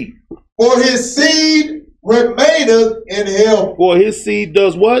heaven. Read. For his seed remaineth in him. For his seed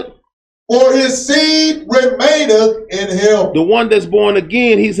does what? For his seed remaineth in him. The one that's born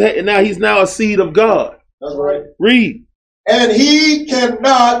again, he's now a seed of God. That's right. Read. And he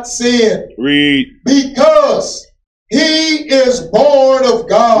cannot sin. Read. Because he is born of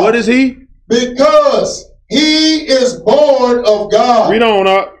God. What is he? Because he is born of God. Read on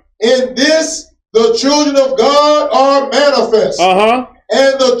up. In this the children of God are manifest.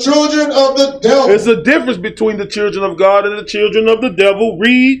 And the children of the devil. There's a difference between the children of God and the children of the devil.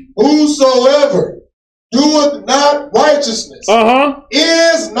 Read. Whosoever doeth not righteousness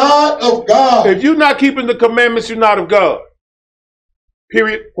is not of God. If you're not keeping the commandments, you're not of God.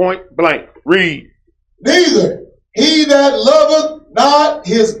 Period. Point blank. Read. Neither he that loveth not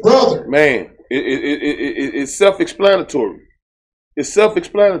his brother. Man, it's self-explanatory. It's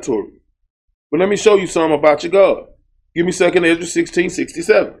self-explanatory. But let me show you something about your God. Give me 2 Ezra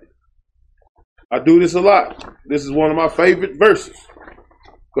 16:67. I do this a lot. This is one of my favorite verses.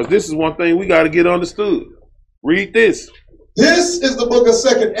 Because this is one thing we got to get understood. Read this. This is the book of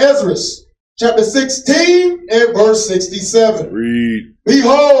 2 Ezra, chapter 16 and verse 67. Read.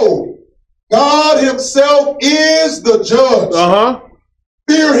 Behold, God himself is the judge.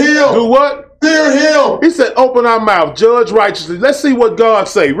 Fear him. Do what? Fear him. He said, open our mouth, judge righteously. Let's see what God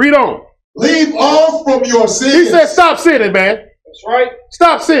say. Read on. Leave off from your sins. He said, stop sinning, man. That's right.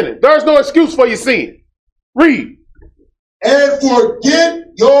 Stop sinning. There's no excuse for your sin. Read. and forget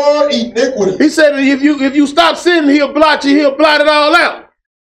your iniquity. He said if you stop sinning, he'll blot you, he'll blot it all out.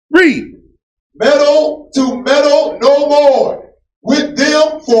 Read. Meddle to meddle no more with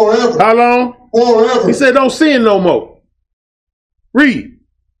them forever. How long? Forever. He said don't sin no more. Read.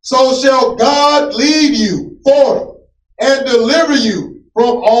 So shall God lead you forth and deliver you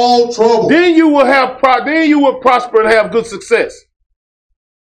from all trouble. Then you will have then you will prosper and have good success.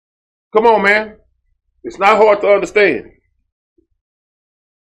 Come on, man. It's not hard to understand.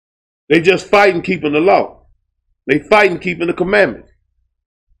 They just fighting keeping the law. They fighting keeping the commandments.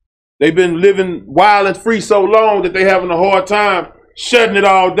 They've been living wild and free so long that they're having a hard time shutting it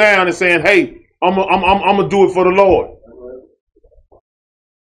all down and saying, hey, I'm gonna do it for the Lord.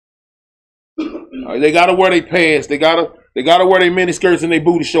 They gotta wear their pants. They gotta wear their mini skirts and their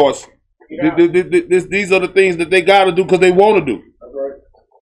booty shorts. Yeah. These are the things that they gotta do because they want to do. That's right.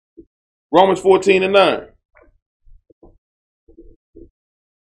 Romans 14:9.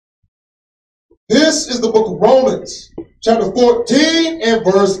 This is the book of Romans, chapter 14 and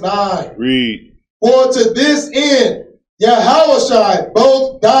verse 9. Read. For to this end Yahushua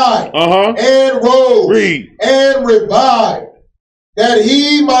both died and rose and revived, that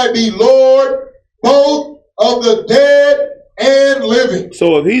he might be Lord both of the dead and living.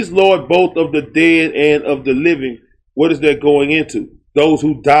 So if he's Lord both of the dead and of the living, what is that going into? Those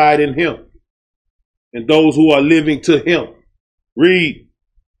who died in him and those who are living to him. Read.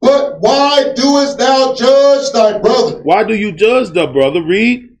 But why doest thou judge thy brother? Why do you judge thy brother?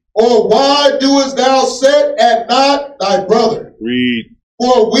 Read. Or why doest thou set at naught thy brother? Read.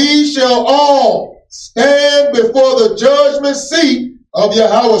 For we shall all stand before the judgment seat of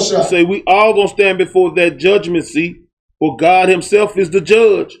Yahushua. Say we all gonna stand before that judgment seat, for God himself is the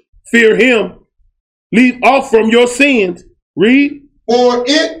judge. Fear him. Leave off from your sins. Read. For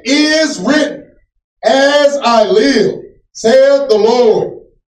it is written, as I live, saith the Lord,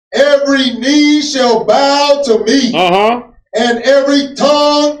 every knee shall bow to me, and every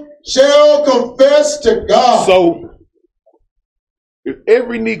tongue shall confess to God. So, if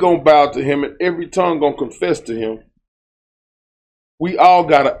every knee gonna bow to him and every tongue gonna confess to him, we all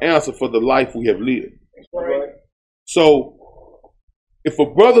got to answer for the life we have lived. Right. So, if a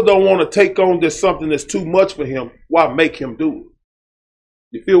brother don't want to take on this something that's too much for him, why make him do it?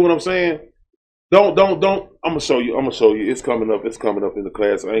 You feel what I'm saying? Don't. I'm gonna show you. It's coming up in the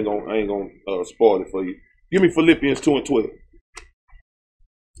class. I ain't gonna spoil it for you. Give me Philippians 2:12.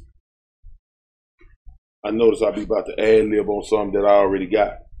 I notice I'll be about to ad lib on something that I already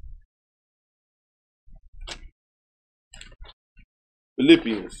got.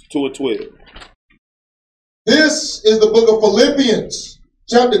 Philippians 2:12. This is the book of Philippians,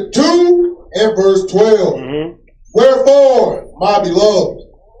 chapter 2 and verse 12. Wherefore, my beloved,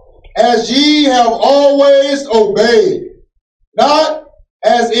 as ye have always obeyed, not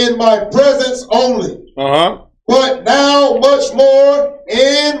as in my presence only, but now much more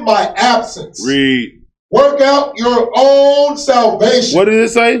in my absence. Read. Work out your own salvation. What did it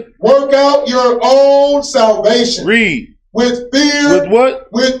say? Work out your own salvation. Read. With fear. With what?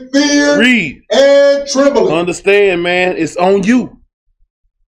 With fear. Read. And trembling. Understand, man, it's on you.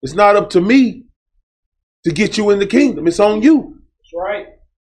 It's not up to me to get you in the kingdom. It's on you. That's right.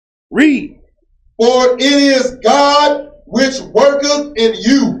 Read. For it is God which worketh in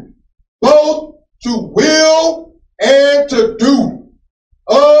you, both to will and to do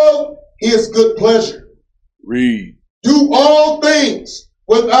of his good pleasure. Read. Do all things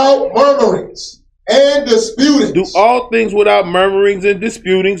without murmurings and disputings. Do all things without murmurings and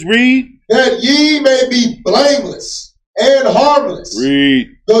disputings. Read. That ye may be blameless and harmless. Read.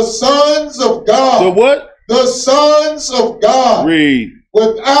 The sons of God. The what? The sons of God. Read.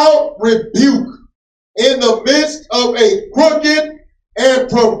 Without rebuke in the midst of a crooked and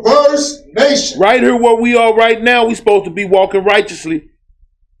perverse nation. Right here where we are right now, we're supposed to be walking righteously.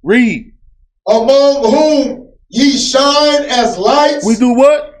 Read. Among whom ye shine as lights. We do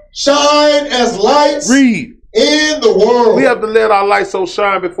what? Shine as lights. Read. In the world. We have to let our light so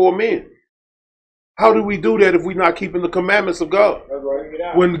shine before men. How do we do that if we're not keeping the commandments of God?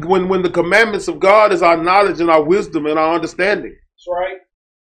 When the commandments of God is our knowledge and our wisdom and our understanding. That's right.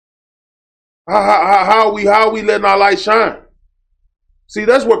 How are we letting our light shine? See,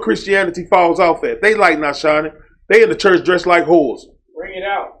 that's what Christianity falls off at. They light not shining. They in the church dressed like whores. Bring it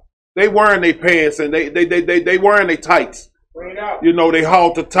out. They wearing their pants and they wearing their tights. Bring it out. You know, they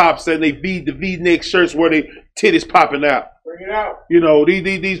halter tops and they the V-neck shirts where they titties popping out. Bring it out. You know,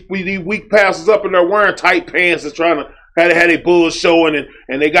 these weak pastors up in there wearing tight pants and trying to have their bulls showing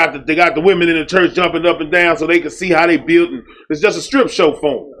and they got the women in the church jumping up and down so they can see how they built, and it's just a strip show for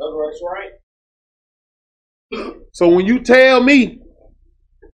them. That's right. So when you tell me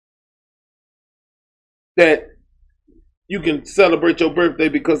that you can celebrate your birthday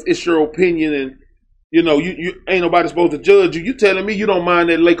because it's your opinion and you ain't nobody supposed to judge you, you telling me you don't mind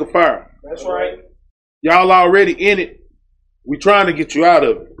that lake of fire. That's right. Y'all already in it. We trying to get you out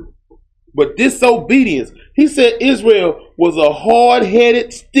of it. But disobedience. He said Israel was a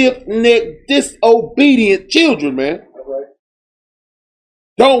hard-headed, stiff-necked, disobedient children, man. That's right.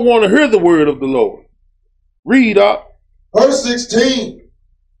 Don't want to hear the word of the Lord. Read up. Verse 16.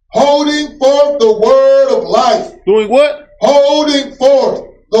 Holding forth the word of life. Doing what? Holding forth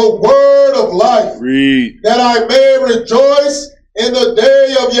the word of life. Read. That I may rejoice in the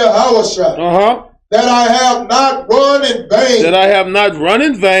day of Yahushua. Uh-huh. That I have not run in vain. That I have not run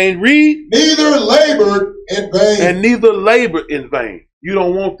in vain. Read. Neither labored in vain. And neither labored in vain. You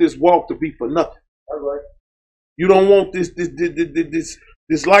don't want this walk to be for nothing. That's right. You don't want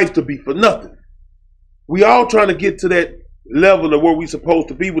this life to be for nothing. We all trying to get to that level of where we supposed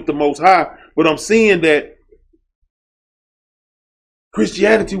to be with the Most High. But I'm seeing that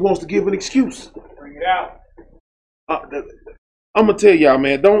Christianity wants to give an excuse. Bring it out. I'm gonna tell y'all,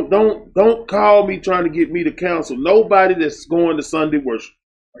 man, don't call me trying to get me to counsel nobody that's going to Sunday worship.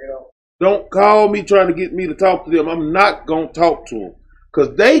 Bring it out. Don't call me trying to get me to talk to them. I'm not gonna talk to them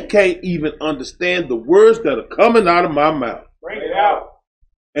because they can't even understand the words that are coming out of my mouth. Bring it out.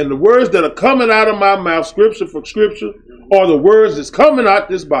 And the words that are coming out of my mouth, scripture for scripture, are the words that's coming out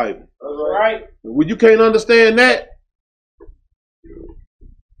this Bible. That's right. When you can't understand that,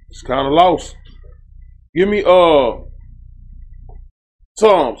 it's kind of lost. Give me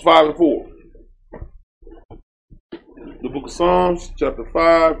Psalms 5 and 4. The book of Psalms, chapter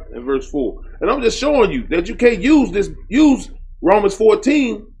 5 and verse 4. And I'm just showing you that you can't use Romans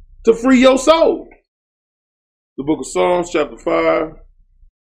 14 to free your soul. The book of Psalms, chapter 5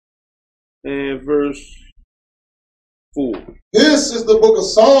 and verse 4. This is the book of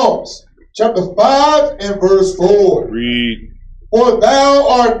Psalms, chapter 5 and verse 4. Read. For thou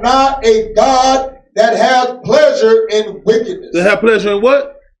art not a God that hath pleasure in wickedness. To have pleasure in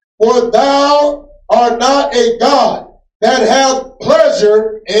what? For thou art not a God that hath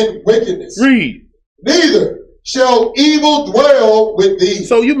pleasure in wickedness. Read. Neither shall evil dwell with thee.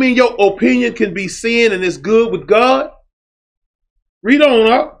 So you mean your opinion can be sin and it's good with God? Read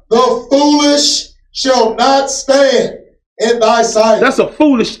on up. The foolish shall not stand in thy sight. That's a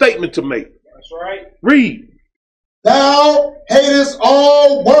foolish statement to make. That's right. Read. Thou hatest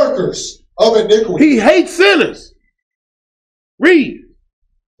all workers of iniquity. He hates sinners. Read.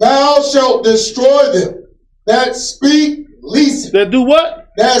 Thou shalt destroy them that speak leasing. That do what?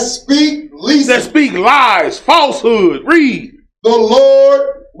 That speak leasing. That speak lies, falsehood. Read. The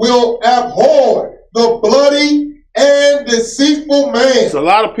Lord will abhor the bloody and deceitful man. There's a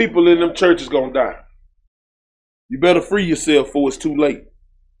lot of people in them churches gonna die. You better free yourself before it's too late.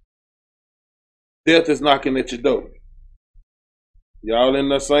 Death is knocking at your door. Y'all in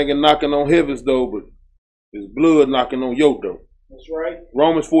there singing knocking on heaven's door, but there's blood knocking on your door. That's right.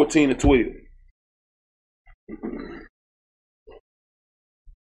 Romans 14 and 12.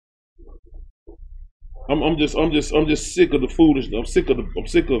 I'm just sick of the foolishness. I'm sick of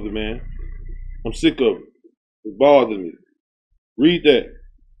it, man. I'm sick of it. It bothers me. Read that.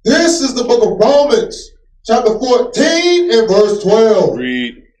 This is the book of Romans, chapter 14 and verse 12.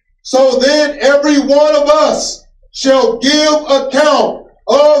 Read. So then every one of us shall give account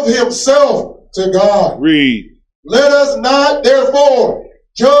of himself to God. Read. Let us not therefore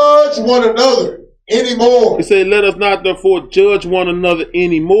judge one another anymore. It said, let us not therefore judge one another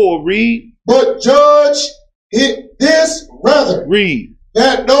anymore. Read. But judge this rather. Read.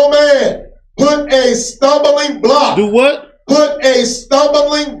 That no man put a stumbling block. Do what? Put a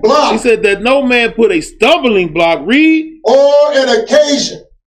stumbling block. He said that no man put a stumbling block. Read. Or an occasion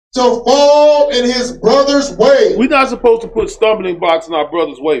to fall in his brother's way. We're not supposed to put stumbling blocks in our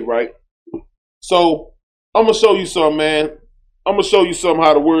brother's way, right? So I'm going to show you something, man. I'm going to show you something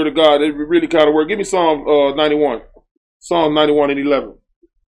how the word of God, it really kind of works. Give me Psalm 91. Psalm 91 and 11.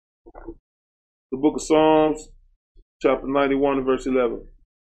 The book of Psalms, chapter 91 and verse 11.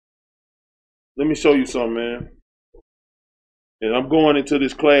 Let me show you something, man. And I'm going into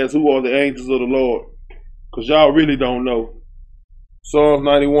this class, who are the angels of the Lord? Because y'all really don't know. Psalms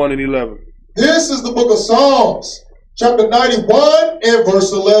 91 and 11. This is the book of Psalms, chapter 91 and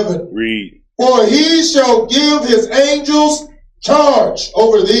verse 11. Read. For he shall give his angels charge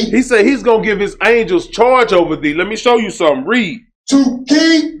over thee. He said he's going to give his angels charge over thee. Let me show you something. Read. To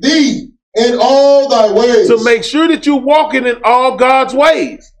keep thee in all thy ways. To make sure that you're walking in all God's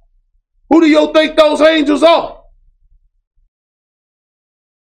ways. Who do you think those angels are?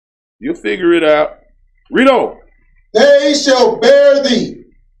 You'll figure it out. Read on. they shall bear thee.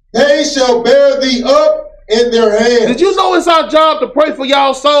 They shall bear thee up in their hands. Did you know it's our job to pray for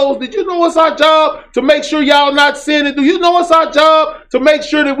y'all souls? Did you know it's our job to make sure y'all not sinning? Do you know it's our job to make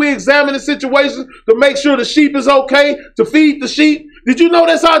sure that we examine the situation, to make sure the sheep is okay, to feed the sheep? Did you know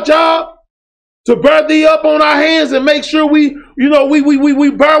that's our job? To bear thee up on our hands and make sure we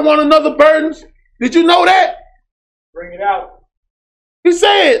bear one another burdens? Did you know that? Bring it out. He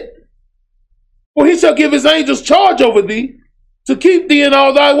said, for he shall give his angels charge over thee to keep thee in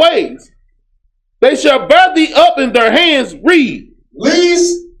all thy ways. They shall bear thee up in their hands, read.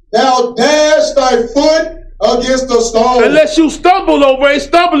 Lest thou dash thy foot against a stone. Unless you stumble over a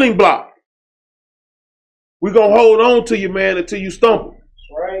stumbling block. We're going to hold on to you, man, until you stumble.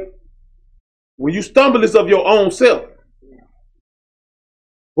 That's right. When you stumble, it's of your own self.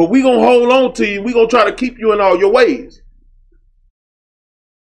 But we're going to hold on to you. We're going to try to keep you in all your ways.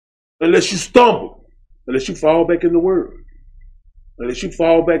 Unless you stumble. Unless you fall back in the word. Unless you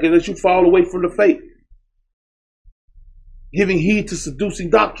fall away from the faith. Giving heed to seducing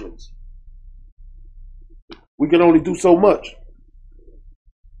doctrines. We can only do so much.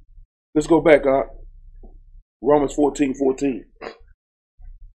 Let's go back, God. Romans 14:14.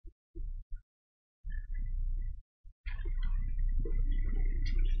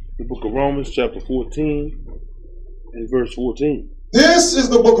 The book of Romans, chapter 14, and verse 14. This is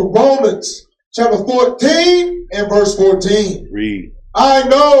the book of Romans, chapter 14, and verse 14. Read. I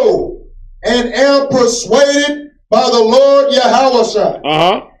know and am persuaded by the Lord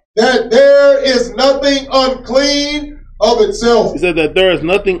Yahushua that there is nothing unclean of itself. He said that there is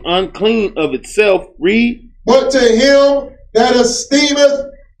nothing unclean of itself. Read. But to him that esteemeth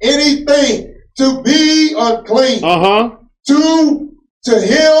anything to be unclean, to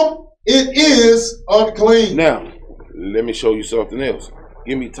him it is unclean. Now, let me show you something else.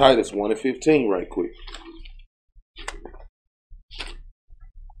 Give me Titus 1:15 right quick.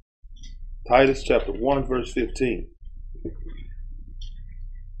 Titus chapter 1 verse 15.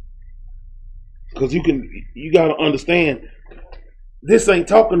 Because you got to understand, this ain't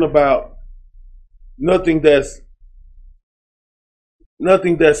talking about nothing that's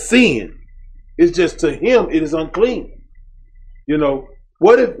sin. It's just to him it is unclean. You know,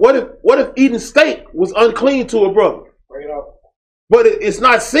 what if eating steak was unclean to a brother? Bring it up. But it's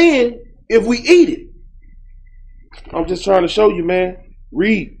not sin if we eat it. I'm just trying to show you, man.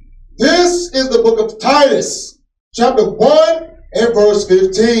 Read. This is the book of Titus, chapter 1 and verse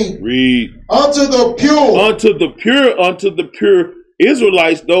 15. Read. Unto the pure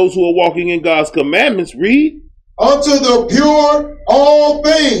Israelites, those who are walking in God's commandments. Read. Unto the pure, all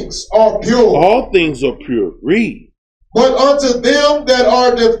things are pure. All things are pure. Read. But unto them that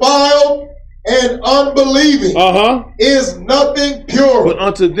are defiled and unbelieving is nothing pure. But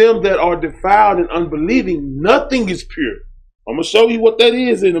unto them that are defiled and unbelieving, nothing is pure. I'm going to show you what that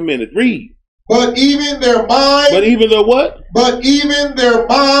is in a minute. Read. But even their mind. But even their what? But even their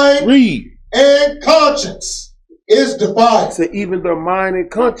mind. Read. And conscience is defiled. Say even their mind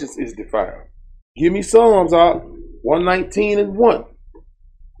and conscience is defiled. Give me Psalms 119 and 1.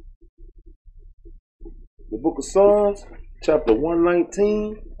 The book of Psalms, chapter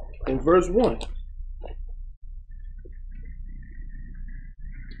 119 and verse 1.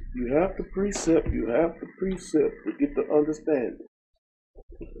 You have the precept to get the understanding.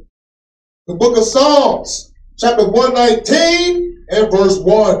 The book of Psalms, chapter 119 and verse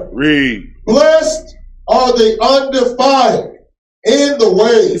 1. Read. Blessed are the undefiled in the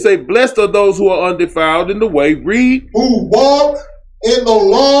way. You say, blessed are those who are undefiled in the way. Read. Who walk in the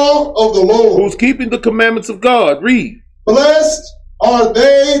law of the Lord. Who's keeping the commandments of God. Read. Blessed are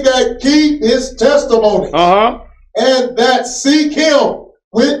they that keep his testimonies. And that seek him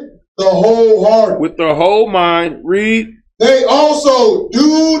with the whole heart. With their whole mind. Read. They also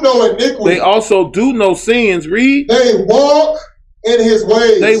do no iniquity. They also do no sins. Read. They walk in his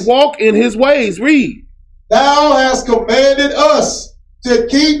ways. They walk in his ways. Read. Thou hast commanded us to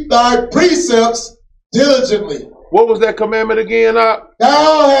keep thy precepts diligently. What was that commandment again?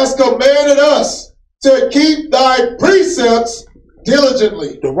 Thou hast commanded us to keep thy precepts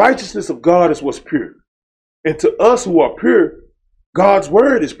diligently. The righteousness of God is what's pure. And to us who are pure, God's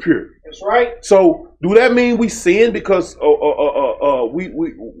word is pure. That's right. So do that mean we sin because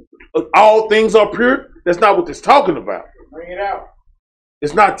we all things are pure? That's not what it's talking about. Bring it out.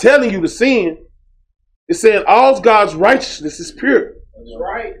 It's not telling you to sin. It's saying all God's righteousness is pure. That's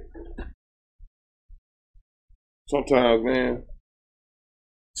right. Sometimes, man,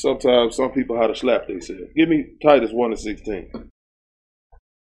 some people how to slap themselves. Give me Titus 1 and 16.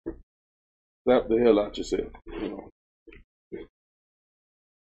 Slap the hell out yourself. You know.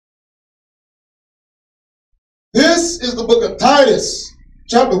 This is the book of Titus,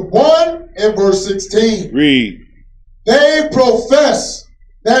 chapter 1 and verse 16. Read. They profess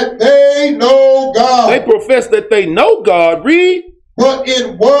that they know God. They profess that they know God. Read. But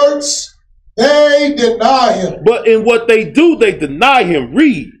in words, they deny him. But in what they do, they deny him.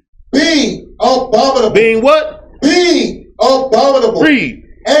 Read. Being abominable. Being what? Being abominable. Read.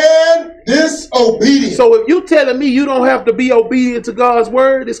 And disobedient. So if you telling me you don't have to be obedient to God's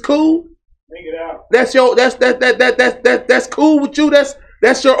word, it's cool. Bring it out. That's cool with you.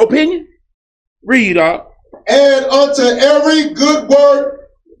 That's your opinion. Read, And unto every good work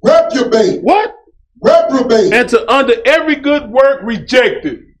reprobate. What? Reprobate. And to under every good work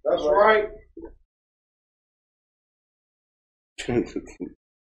rejected. That's right.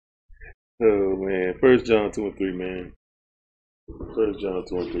 Oh man, 1 John 2 and 3, man. 1 John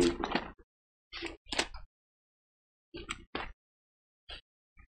 2 and 3.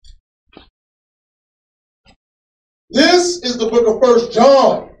 This is the book of 1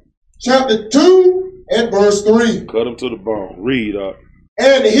 John, chapter 2 and verse 3. Cut him to the bone. Read,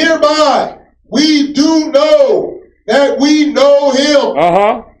 And hereby we do know that we know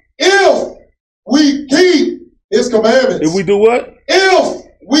him. If we keep his commandments. If we do what? If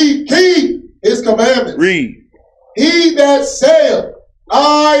we keep his commandments. Read. He that saith,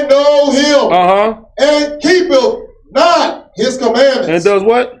 I know him. And keepeth not his commandments. And does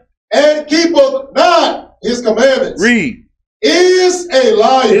what? And keepeth not his commandments. Read. Is a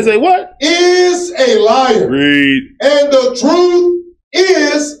liar. Is a what? Is a liar. Read. And the truth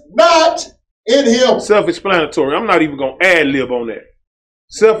is not in him. Self-explanatory. I'm not even going to ad-lib on that.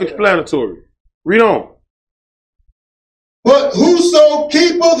 Self-explanatory. Read on. But whoso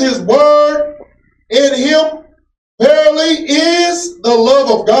keepeth his word, in him verily is the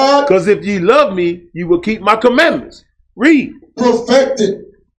love of God. Because if ye love me, you will keep my commandments. Read. Perfected.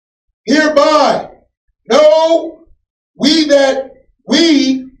 Hereby know we that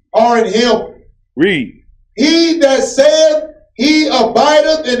we are in him. Read. He that saith he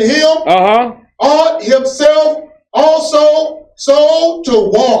abideth in him ought himself also so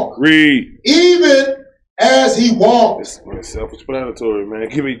to walk. Read. Even as he walks. It's self-explanatory, man.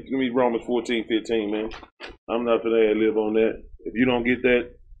 Give me Romans 14:15, man. I'm not gonna live on that. If you don't get that,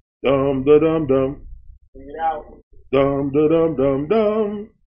 dum da dum dum. Bring it out. Dum da dum dum dum.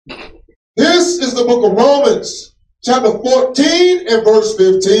 This is the book of Romans, chapter 14 and verse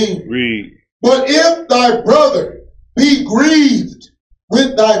 15. Read. But if thy brother be grieved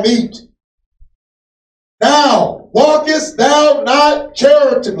with thy meat, now walkest thou not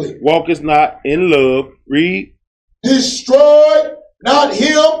charitably? Walkest not in love. Read. Destroy not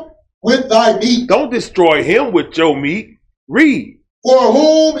him with thy meat. Don't destroy him with your meat. Read. For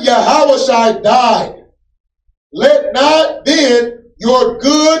whom Yahushua died. Let not then your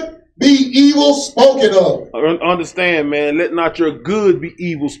good be evil spoken of. Understand, man. Let not your good be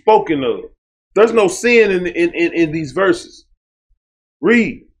evil spoken of. There's no sin in these verses.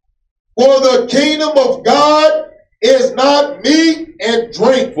 Read. For the kingdom of God is not meat and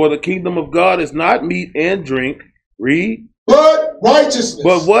drink. For the kingdom of God is not meat and drink. Read. But righteousness.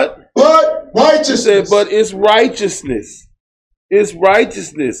 But what? But righteousness. But it's righteousness. It's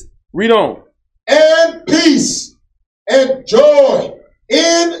righteousness. Read on. And peace and joy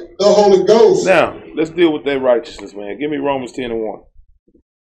in the Holy Ghost. Now, let's deal with that righteousness, man. Give me Romans 10 and 1.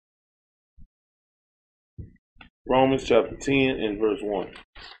 Romans chapter 10 and verse 1.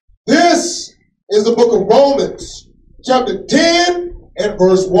 This is the book of Romans, chapter 10 and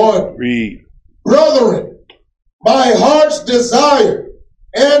verse 1. Read. Brethren, my heart's desire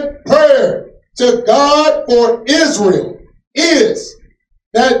and prayer to God for Israel is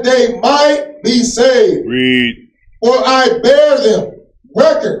that they might be saved. Read. For I bear them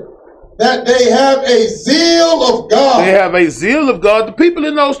record that they have a zeal of God. They have a zeal of God. The people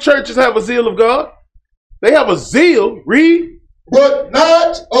in those churches have a zeal of God. They have a zeal. Read. But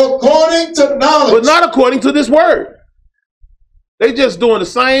not according to knowledge. But not according to this word. They just doing the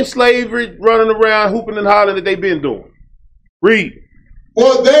same slavery, running around, hooping and hollering that they've been doing. Read.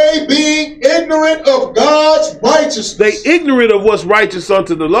 For they being ignorant of God's righteousness. They ignorant of what's righteous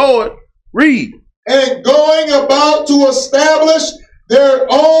unto the Lord. Read. And going about to establish their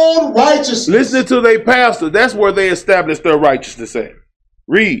own righteousness. Listening to their pastor, that's where they establish their righteousness at.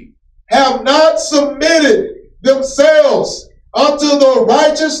 Read. Have not submitted themselves unto the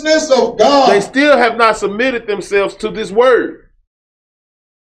righteousness of God. They still have not submitted themselves to this word.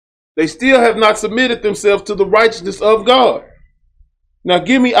 They still have not submitted themselves to the righteousness of God. Now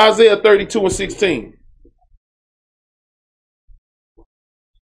give me Isaiah 32 and 16.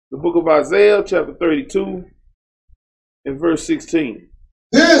 The book of Isaiah, chapter 32 and verse 16.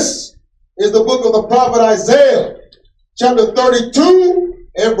 This is the book of the prophet Isaiah, chapter 32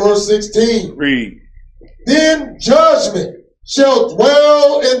 and verse 16. Read. Then judgment shall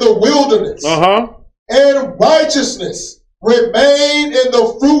dwell in the wilderness, and righteousness remain in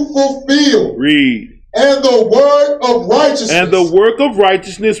the fruitful field. Read. And the work of righteousness. And the work of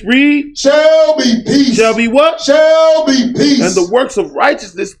righteousness, read. Shall be peace. Shall be what? Shall be peace. And the works of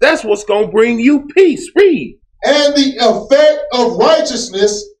righteousness, that's what's going to bring you peace. Read. And the effect of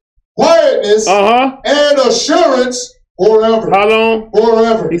righteousness, quietness, and assurance forever. How long?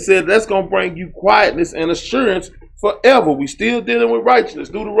 Forever. He said that's going to bring you quietness and assurance forever. We still dealing with righteousness.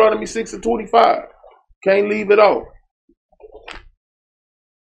 Deuteronomy 6 and 25. Can't leave it off.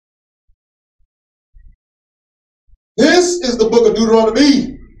 This is the book of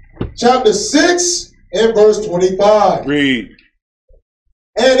Deuteronomy, chapter 6 and verse 25. Read.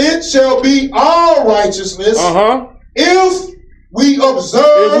 And it shall be our righteousness if we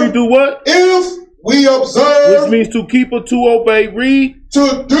observe. If we do what? If we observe. Which means to keep or to obey. Read.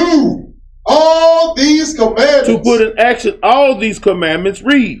 To do all these commandments. To put in action all these commandments.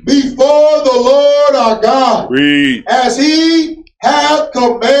 Read. Before the Lord our God. Read. As he hath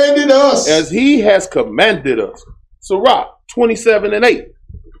commanded us. As he has commanded us. Sirach 27 and 8.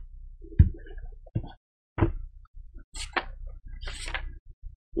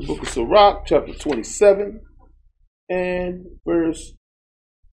 The book of Sirach, chapter 27 and verse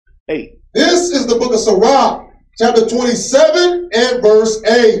 8. This is the book of Sirach, chapter 27 and verse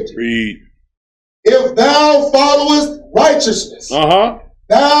 8. Read. If thou followest righteousness,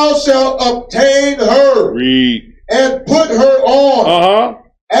 thou shalt obtain her. Read. And put her on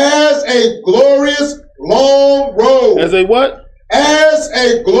as a glorious long robe. As a what? As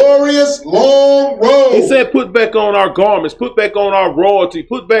a glorious long robe. He said put back on our garments, put back on our royalty,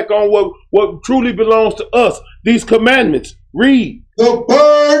 put back on what truly belongs to us. These commandments. Read. The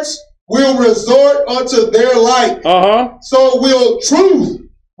birds will resort unto their light. So will truth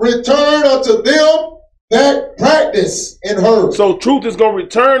return unto them that practice in her. So truth is going to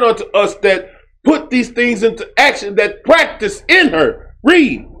return unto us that put these things into action, that practice in her.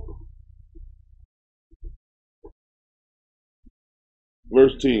 Read.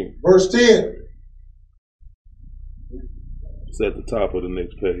 Verse 10. Verse 10. It's at the top of the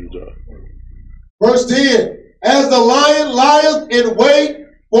next page. Verse 10. As the lion lieth in wait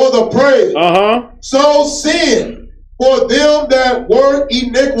for the prey, so sin for them that work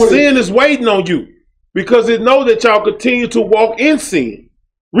iniquity. Sin is waiting on you because it know that y'all continue to walk in sin.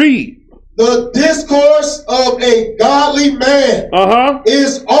 Read. The discourse of a godly man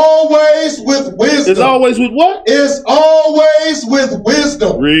is always with wisdom. Is always with what? Is always with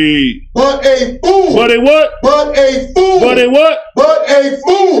wisdom. Read. But a fool. But a what? But a fool. But a what? But a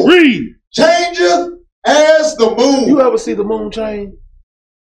fool. Read. Changeth as the moon. You ever see the moon change?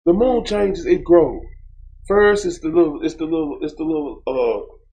 The moon changes, it grows. First it's the little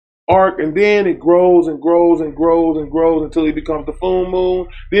arc, and then it grows and grows and grows and grows until it becomes the full moon.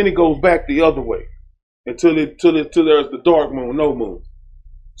 Then it goes back the other way until there's the dark moon, no moon.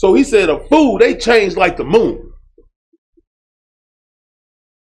 So he said a fool, they change like the moon.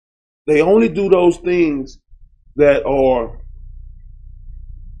 They only do those things that are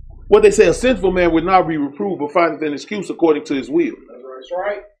what they say, a sinful man would not be reproved but findeth an excuse according to his will. That's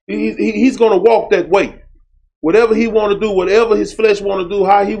right. He's going to walk that way. Whatever he want to do, whatever his flesh want to do,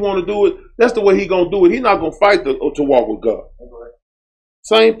 how he want to do it, that's the way he going to do it. He's not going to fight to walk with God. Right.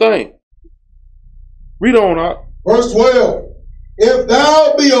 Same thing. Read on out. Verse 12. If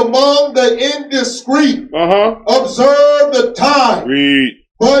thou be among the indiscreet, observe the time. Read.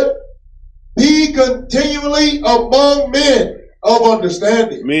 But be continually among men of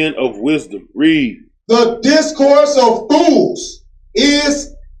understanding. Men of wisdom. Read. The discourse of fools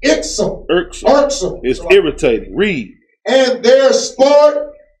is irksome. It's irritating. Read. And their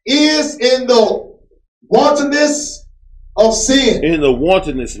sport is in the wantonness of sin. In the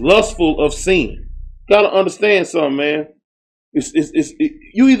wantonness, lustful of sin. Gotta understand something, man.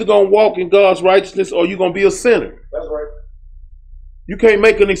 You either gonna walk in God's righteousness or you gonna be a sinner. That's right. You can't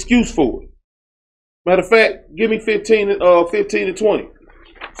make an excuse for it. Matter of fact, give me 15 and 20.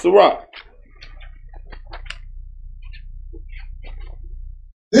 Sirach.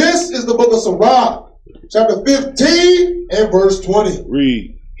 This is the book of Sirach, chapter 15 and verse 20.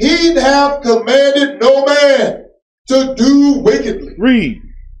 Read. He hath commanded no man to do wickedly. Read.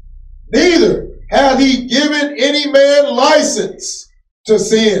 Neither hath he given any man license to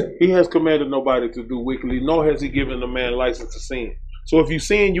sin. He has commanded nobody to do wickedly, nor has he given a man license to sin. So if you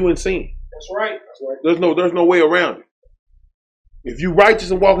sin, you in sin. That's right. That's right. There's no way around it. If you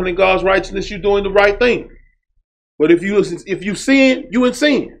righteous and walking in God's righteousness, you're doing the right thing. But if you sin, you in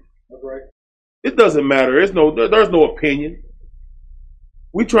sin. That's right. It doesn't matter. There's no opinion.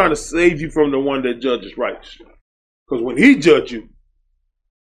 We're trying to save you from the one that judges righteous. Because when he judges you,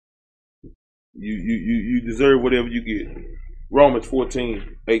 you deserve whatever you get. Romans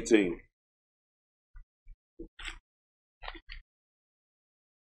 14:18.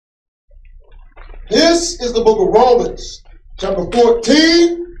 This is the book of Romans, chapter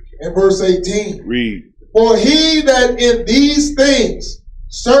 14 and verse 18. Read. For he that in these things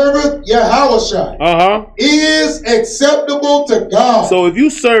serveth Yahushua is acceptable to God. So if you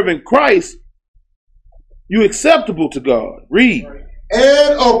serving Christ, you acceptable to God. Read.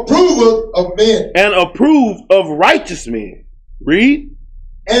 And approveth of men. And approve of righteous men. Read.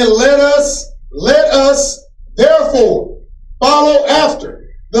 And let us therefore follow after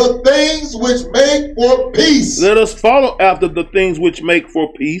the things which make for peace. Let us follow after the things which make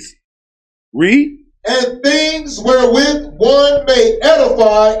for peace. Read. And things wherewith one may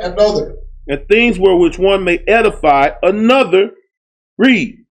edify another. And things wherewith one may edify another.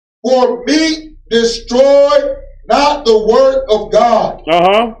 Read. For meat destroy not the word of God.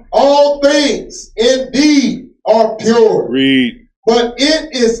 All things indeed are pure. Read. But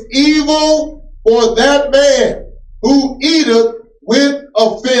it is evil for that man who eateth with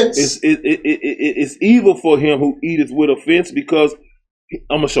offense. It's evil for him who eateth with offense, because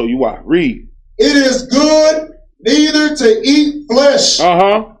I'm going to show you why. Read. It is good neither to eat flesh,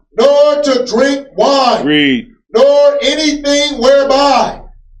 nor to drink wine, Read. nor anything whereby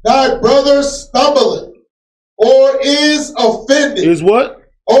thy brother stumbleth, or is offended. Is what?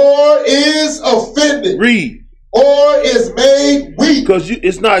 Or is offended. Read. Or is made weak. Because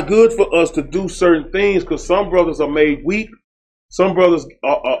it's not good for us to do certain things, because some brothers are made weak. Some brothers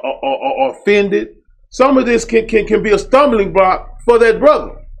are offended. Some of this can be a stumbling block for that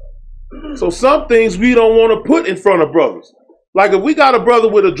brother. So some things we don't want to put in front of brothers. Like if we got a brother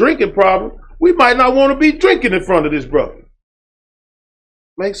with a drinking problem, we might not want to be drinking in front of this brother.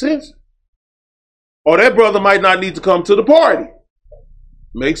 Make sense? Or that brother might not need to come to the party.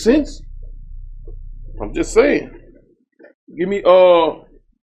 Make sense? I'm just saying. Give me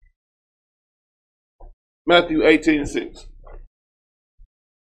Matthew 18:6.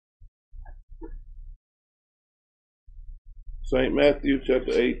 St. Matthew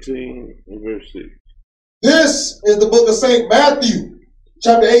chapter 18 and verse 6. This is the book of St. Matthew,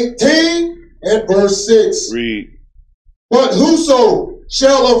 chapter 18 and verse 6. Read. But whoso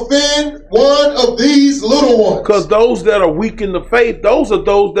shall offend one of these little ones. Because those that are weak in the faith, those are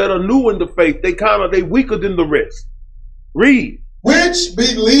those that are new in the faith. They weaker than the rest. Read. Which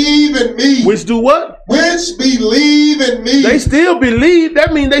believe in me. Which do what? Which believe in me. They still believe.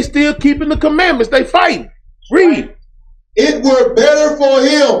 That means they still keeping the commandments. They fighting. Read. It were better for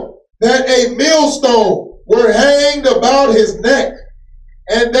him that a millstone were hanged about his neck,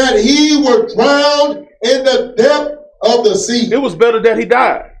 and that he were drowned in the depth of the sea. It was better that he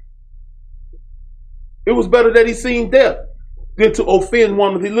died. It was better that he seen death than to offend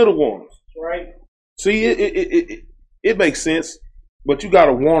one of the little ones. Right. See, it makes sense, but you got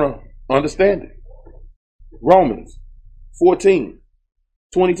to want to understand it. Romans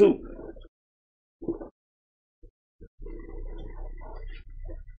 14:22.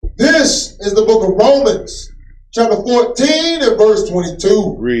 This is the book of Romans, chapter 14 and verse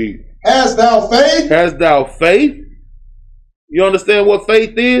 22. Read. Hast thou faith? Hast thou faith? You understand what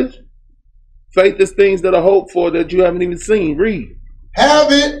faith is? Faith is things that are hoped for that you haven't even seen. Read.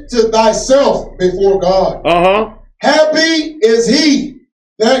 Have it to thyself before God. Happy is he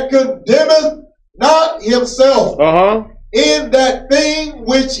that condemneth not himself in that thing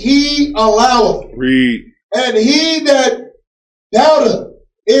which he alloweth. Read. And he that doubteth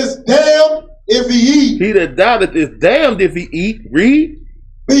is damned if he eat. He that doubteth is damned if he eat. Read.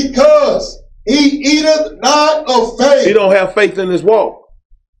 Because he eateth not of faith. He don't have faith in his walk.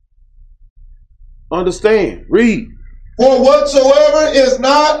 Understand. Read. For whatsoever is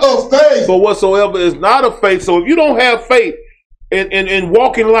not of faith. For whatsoever is not of faith. So if you don't have faith in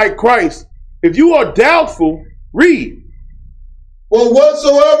walking like Christ, if you are doubtful, read. For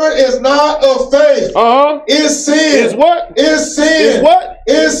whatsoever is not of faith is sin. Is what? Is sin. Is what?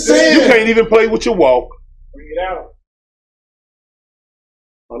 Is sin. You can't even play with your walk. Bring it out.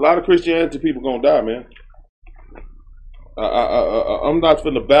 A lot of Christianity people gonna die, man. I'm not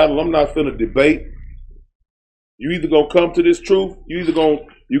finna battle. I'm not finna debate. You either gonna come to this truth. You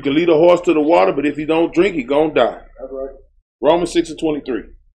can lead a horse to the water, but if he don't drink, he gonna die. That's right. Romans 6:23.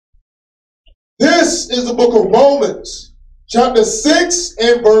 This is the book of Romans, chapter 6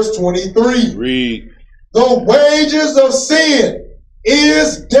 and verse 23. Read. The wages of sin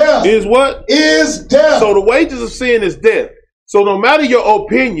is death. Is what? Is death. So the wages of sin is death. So no matter your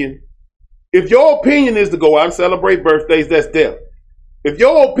opinion, If your opinion is to go out and celebrate birthdays, that's death. If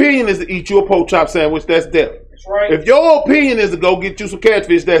your opinion is to eat you a pork chop sandwich, that's death. That's right. If your opinion is to go get you some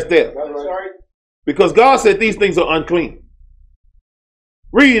catfish, that's death. That's right. Because God said these things are unclean.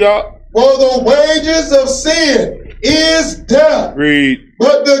 Read up. For the wages of sin is death. Read.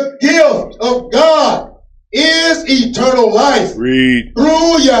 But the gift of God is eternal life. Read.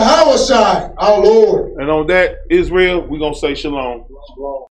 Through Yahushua our Lord. And on that, Israel, we're going to say shalom.